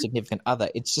out with your significant other,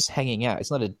 it's just hanging out.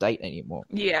 It's not a date anymore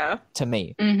Yeah. to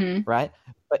me, Mm-hmm. right?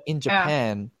 But in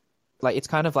Japan, like, it's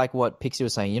kind of like what Pixie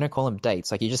was saying. You don't call them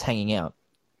dates, like, you're just hanging out.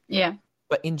 Yeah.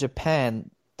 But in Japan,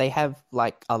 they have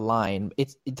like a line.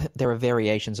 There are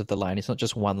variations of the line. It's not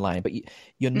just one line. But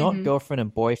you're not Mhm. girlfriend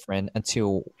and boyfriend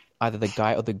until either the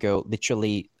guy or the girl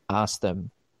literally asks them,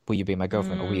 "Will you be my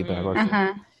girlfriend or will you be my boyfriend?"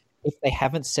 Uh-huh. If they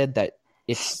haven't said that,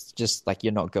 it's just like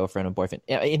you're not girlfriend and boyfriend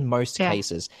in most Yeah.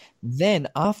 cases. Then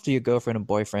after your girlfriend and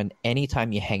boyfriend,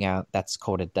 anytime you hang out, that's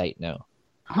called a date now.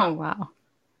 Oh wow.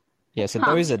 Yeah, so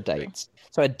Huh. those are dates.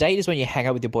 So a date is when you hang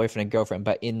out with your boyfriend and girlfriend,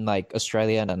 but in like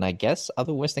Australia and I guess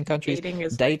other Western countries, Dating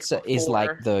is dates like is like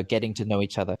before. the getting to know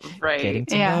each other. Right. Getting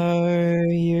to Yeah. know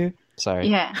you. Sorry.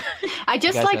 Yeah. I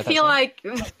just guys know like that feel song?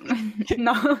 like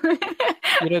no.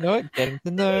 You don't know it? Getting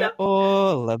to know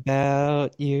all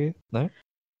about you. No?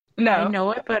 No. I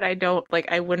know it, but I don't like.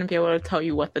 I wouldn't be able to tell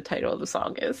you what the title of the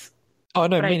song is. Oh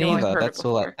no, But I me know I've neither. heard it That's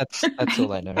all before. that's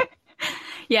all I know.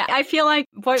 Yeah, I feel like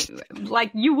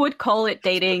like you would call it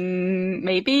dating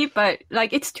maybe, but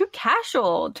like it's too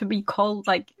casual to be called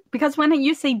like because when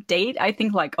you say date, I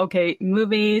think like okay,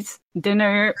 movies,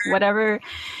 dinner, whatever.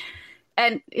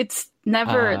 And it's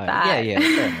never that. Yeah,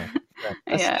 fair enough.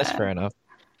 That's Yeah. fair enough.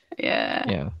 Yeah.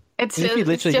 Yeah. It's 'Cause if you're it's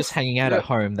literally just hanging out at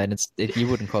home, then you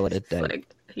wouldn't call it a date.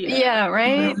 Like, Yeah,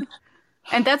 right?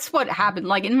 And that's what happened.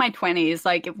 Like in my 20s,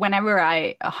 like whenever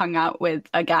I hung out with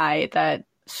a guy that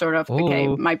sort of Ooh.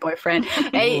 became my boyfriend,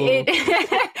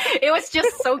 it was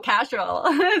just so casual.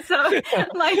 So,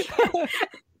 like,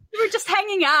 we were just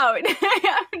hanging out.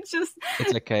 Just,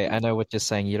 It's okay. I know what you're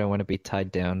saying. You don't want to be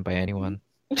tied down by anyone.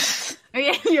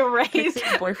 yeah, you're right.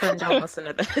 Pixie's boyfriend, don't listen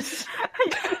to this.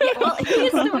 Yeah, well,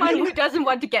 he's the one who doesn't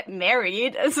want to get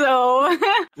married. So,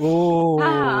 Ooh,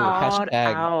 Out.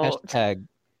 hashtag.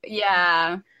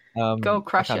 yeah. Go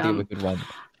crush I can't think of a him. good one.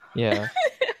 Yeah.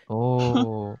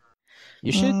 Oh,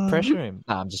 you should pressure him.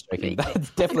 Nah, I'm just joking.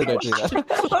 Definitely don't do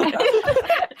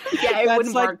that. Yeah, it That's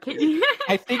wouldn't like- work.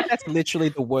 I think that's literally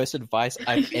the worst advice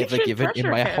I've ever given in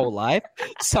pressure my him. whole life.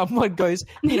 Someone goes,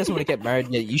 he doesn't want to get married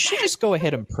yet. You should just go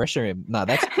ahead and pressure him. Nah,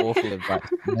 that's awful advice.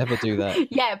 Never do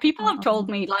that. Yeah, people have told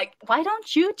me, like, why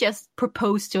don't you just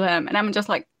propose to him? And I'm just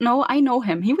like, no, I know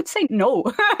him. He would say no.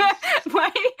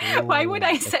 Why would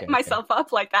I set okay. myself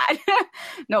up like that?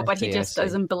 No, but he see, I just see.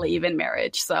 doesn't believe in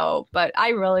marriage. So, but I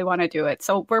really want to do it.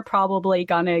 So we're probably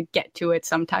going to get to it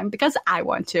sometime because I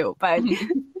want to. But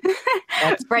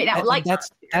right now, And like, that's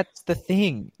the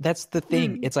thing. That's the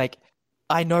thing. It's like,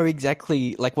 I know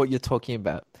exactly like what you're talking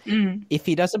about. If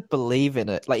he doesn't believe in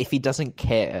it, like if he doesn't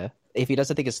care, if he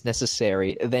doesn't think it's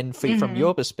necessary, then from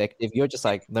your perspective, you're just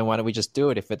like, then why don't we just do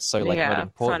it if it's so like not yeah, it's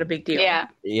important? not a big deal. yeah.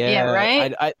 Yeah, Yeah,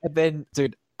 right? And then,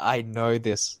 dude, I know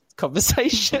this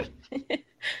conversation.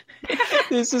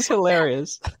 This is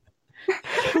hilarious.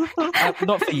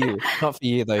 Not for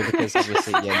you though, because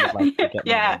obviously, yeah, you'd like to get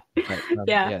Yeah. married. But,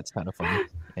 Yeah. yeah, it's kind of funny.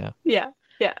 Yeah. Yeah.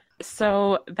 Yeah.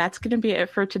 So that's going to be it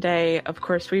for today. Of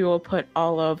course, we will put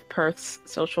all of Perth's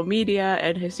social media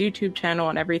and his YouTube channel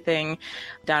and everything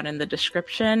down in the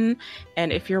description.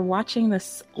 And if you're watching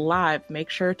this live,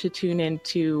 make sure to tune in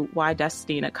to Why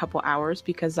Destiny in a couple hours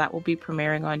because that will be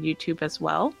premiering on YouTube as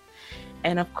well.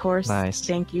 And of course, Nice.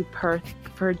 thank you, Perth,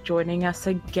 for joining us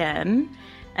again.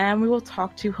 And we will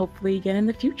talk to you hopefully again in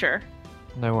the future.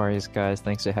 No worries, guys.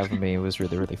 Thanks for having me. It was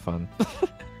really, really fun.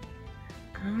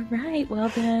 All right. Well,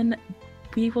 then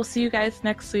we will see you guys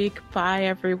next week. Bye,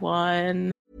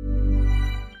 everyone.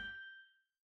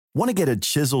 Want to get a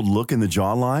chiseled look in the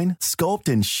jawline? Sculpt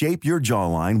and shape your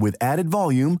jawline with added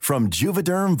volume from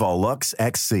Juvederm Volux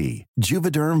XC.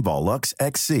 Juvederm Volux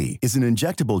XC is an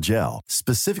injectable gel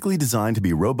specifically designed to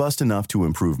be robust enough to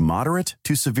improve moderate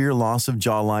to severe loss of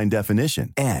jawline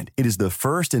definition. And it is the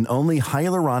first and only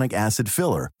hyaluronic acid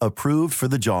filler approved for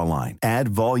the jawline. Add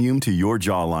volume to your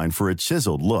jawline for a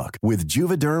chiseled look with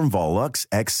Juvederm Volux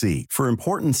XC. For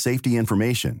important safety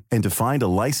information and to find a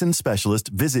licensed specialist,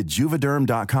 visit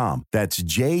Juvederm.com. That's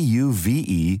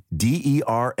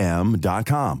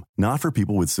Juvederm.com. Not for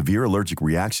people with severe allergic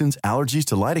reactions, allergies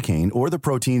to lidocaine, or the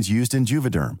proteins used in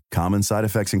Juvederm. Common side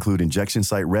effects include injection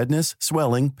site redness,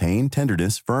 swelling, pain,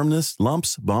 tenderness, firmness,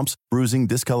 lumps, bumps, bruising,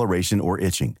 discoloration, or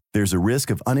itching. There's a risk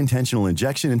of unintentional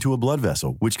injection into a blood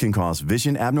vessel, which can cause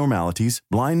vision abnormalities,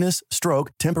 blindness,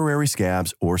 stroke, temporary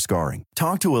scabs, or scarring.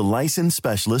 Talk to a licensed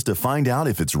specialist to find out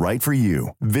if it's right for you.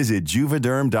 Visit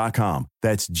Juvederm.com.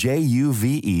 That's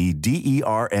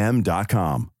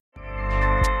Juvederm.com.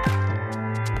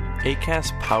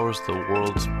 Acast powers the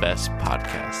world's best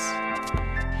podcasts.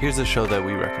 Here's a show that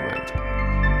we recommend.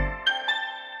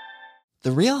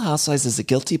 The Real Housewives is a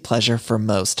guilty pleasure for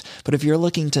most, but if you're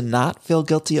looking to not feel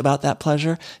guilty about that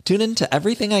pleasure, tune in to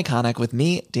Everything Iconic with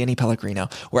me, Danny Pellegrino,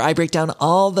 where I break down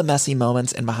all the messy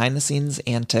moments and behind-the-scenes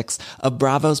antics of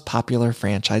Bravo's popular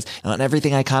franchise. And on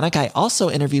Everything Iconic, I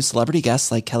also interview celebrity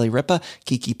guests like Kelly Ripa,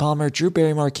 Keke Palmer, Drew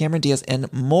Barrymore, Cameron Diaz,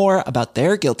 and more about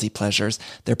their guilty pleasures,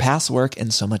 their past work,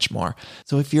 and so much more.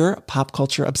 So if you're pop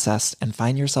culture obsessed and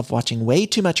find yourself watching way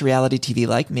too much reality TV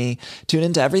like me, tune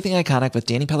in to Everything Iconic with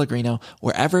Danny Pellegrino,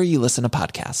 wherever you listen to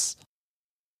podcasts.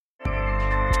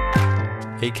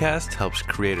 Acast helps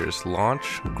creators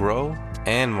launch, grow,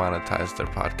 and monetize their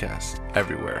podcasts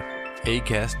everywhere.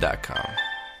 Acast.com.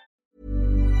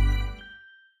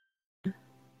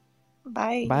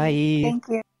 Bye. Bye. Thank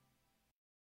you.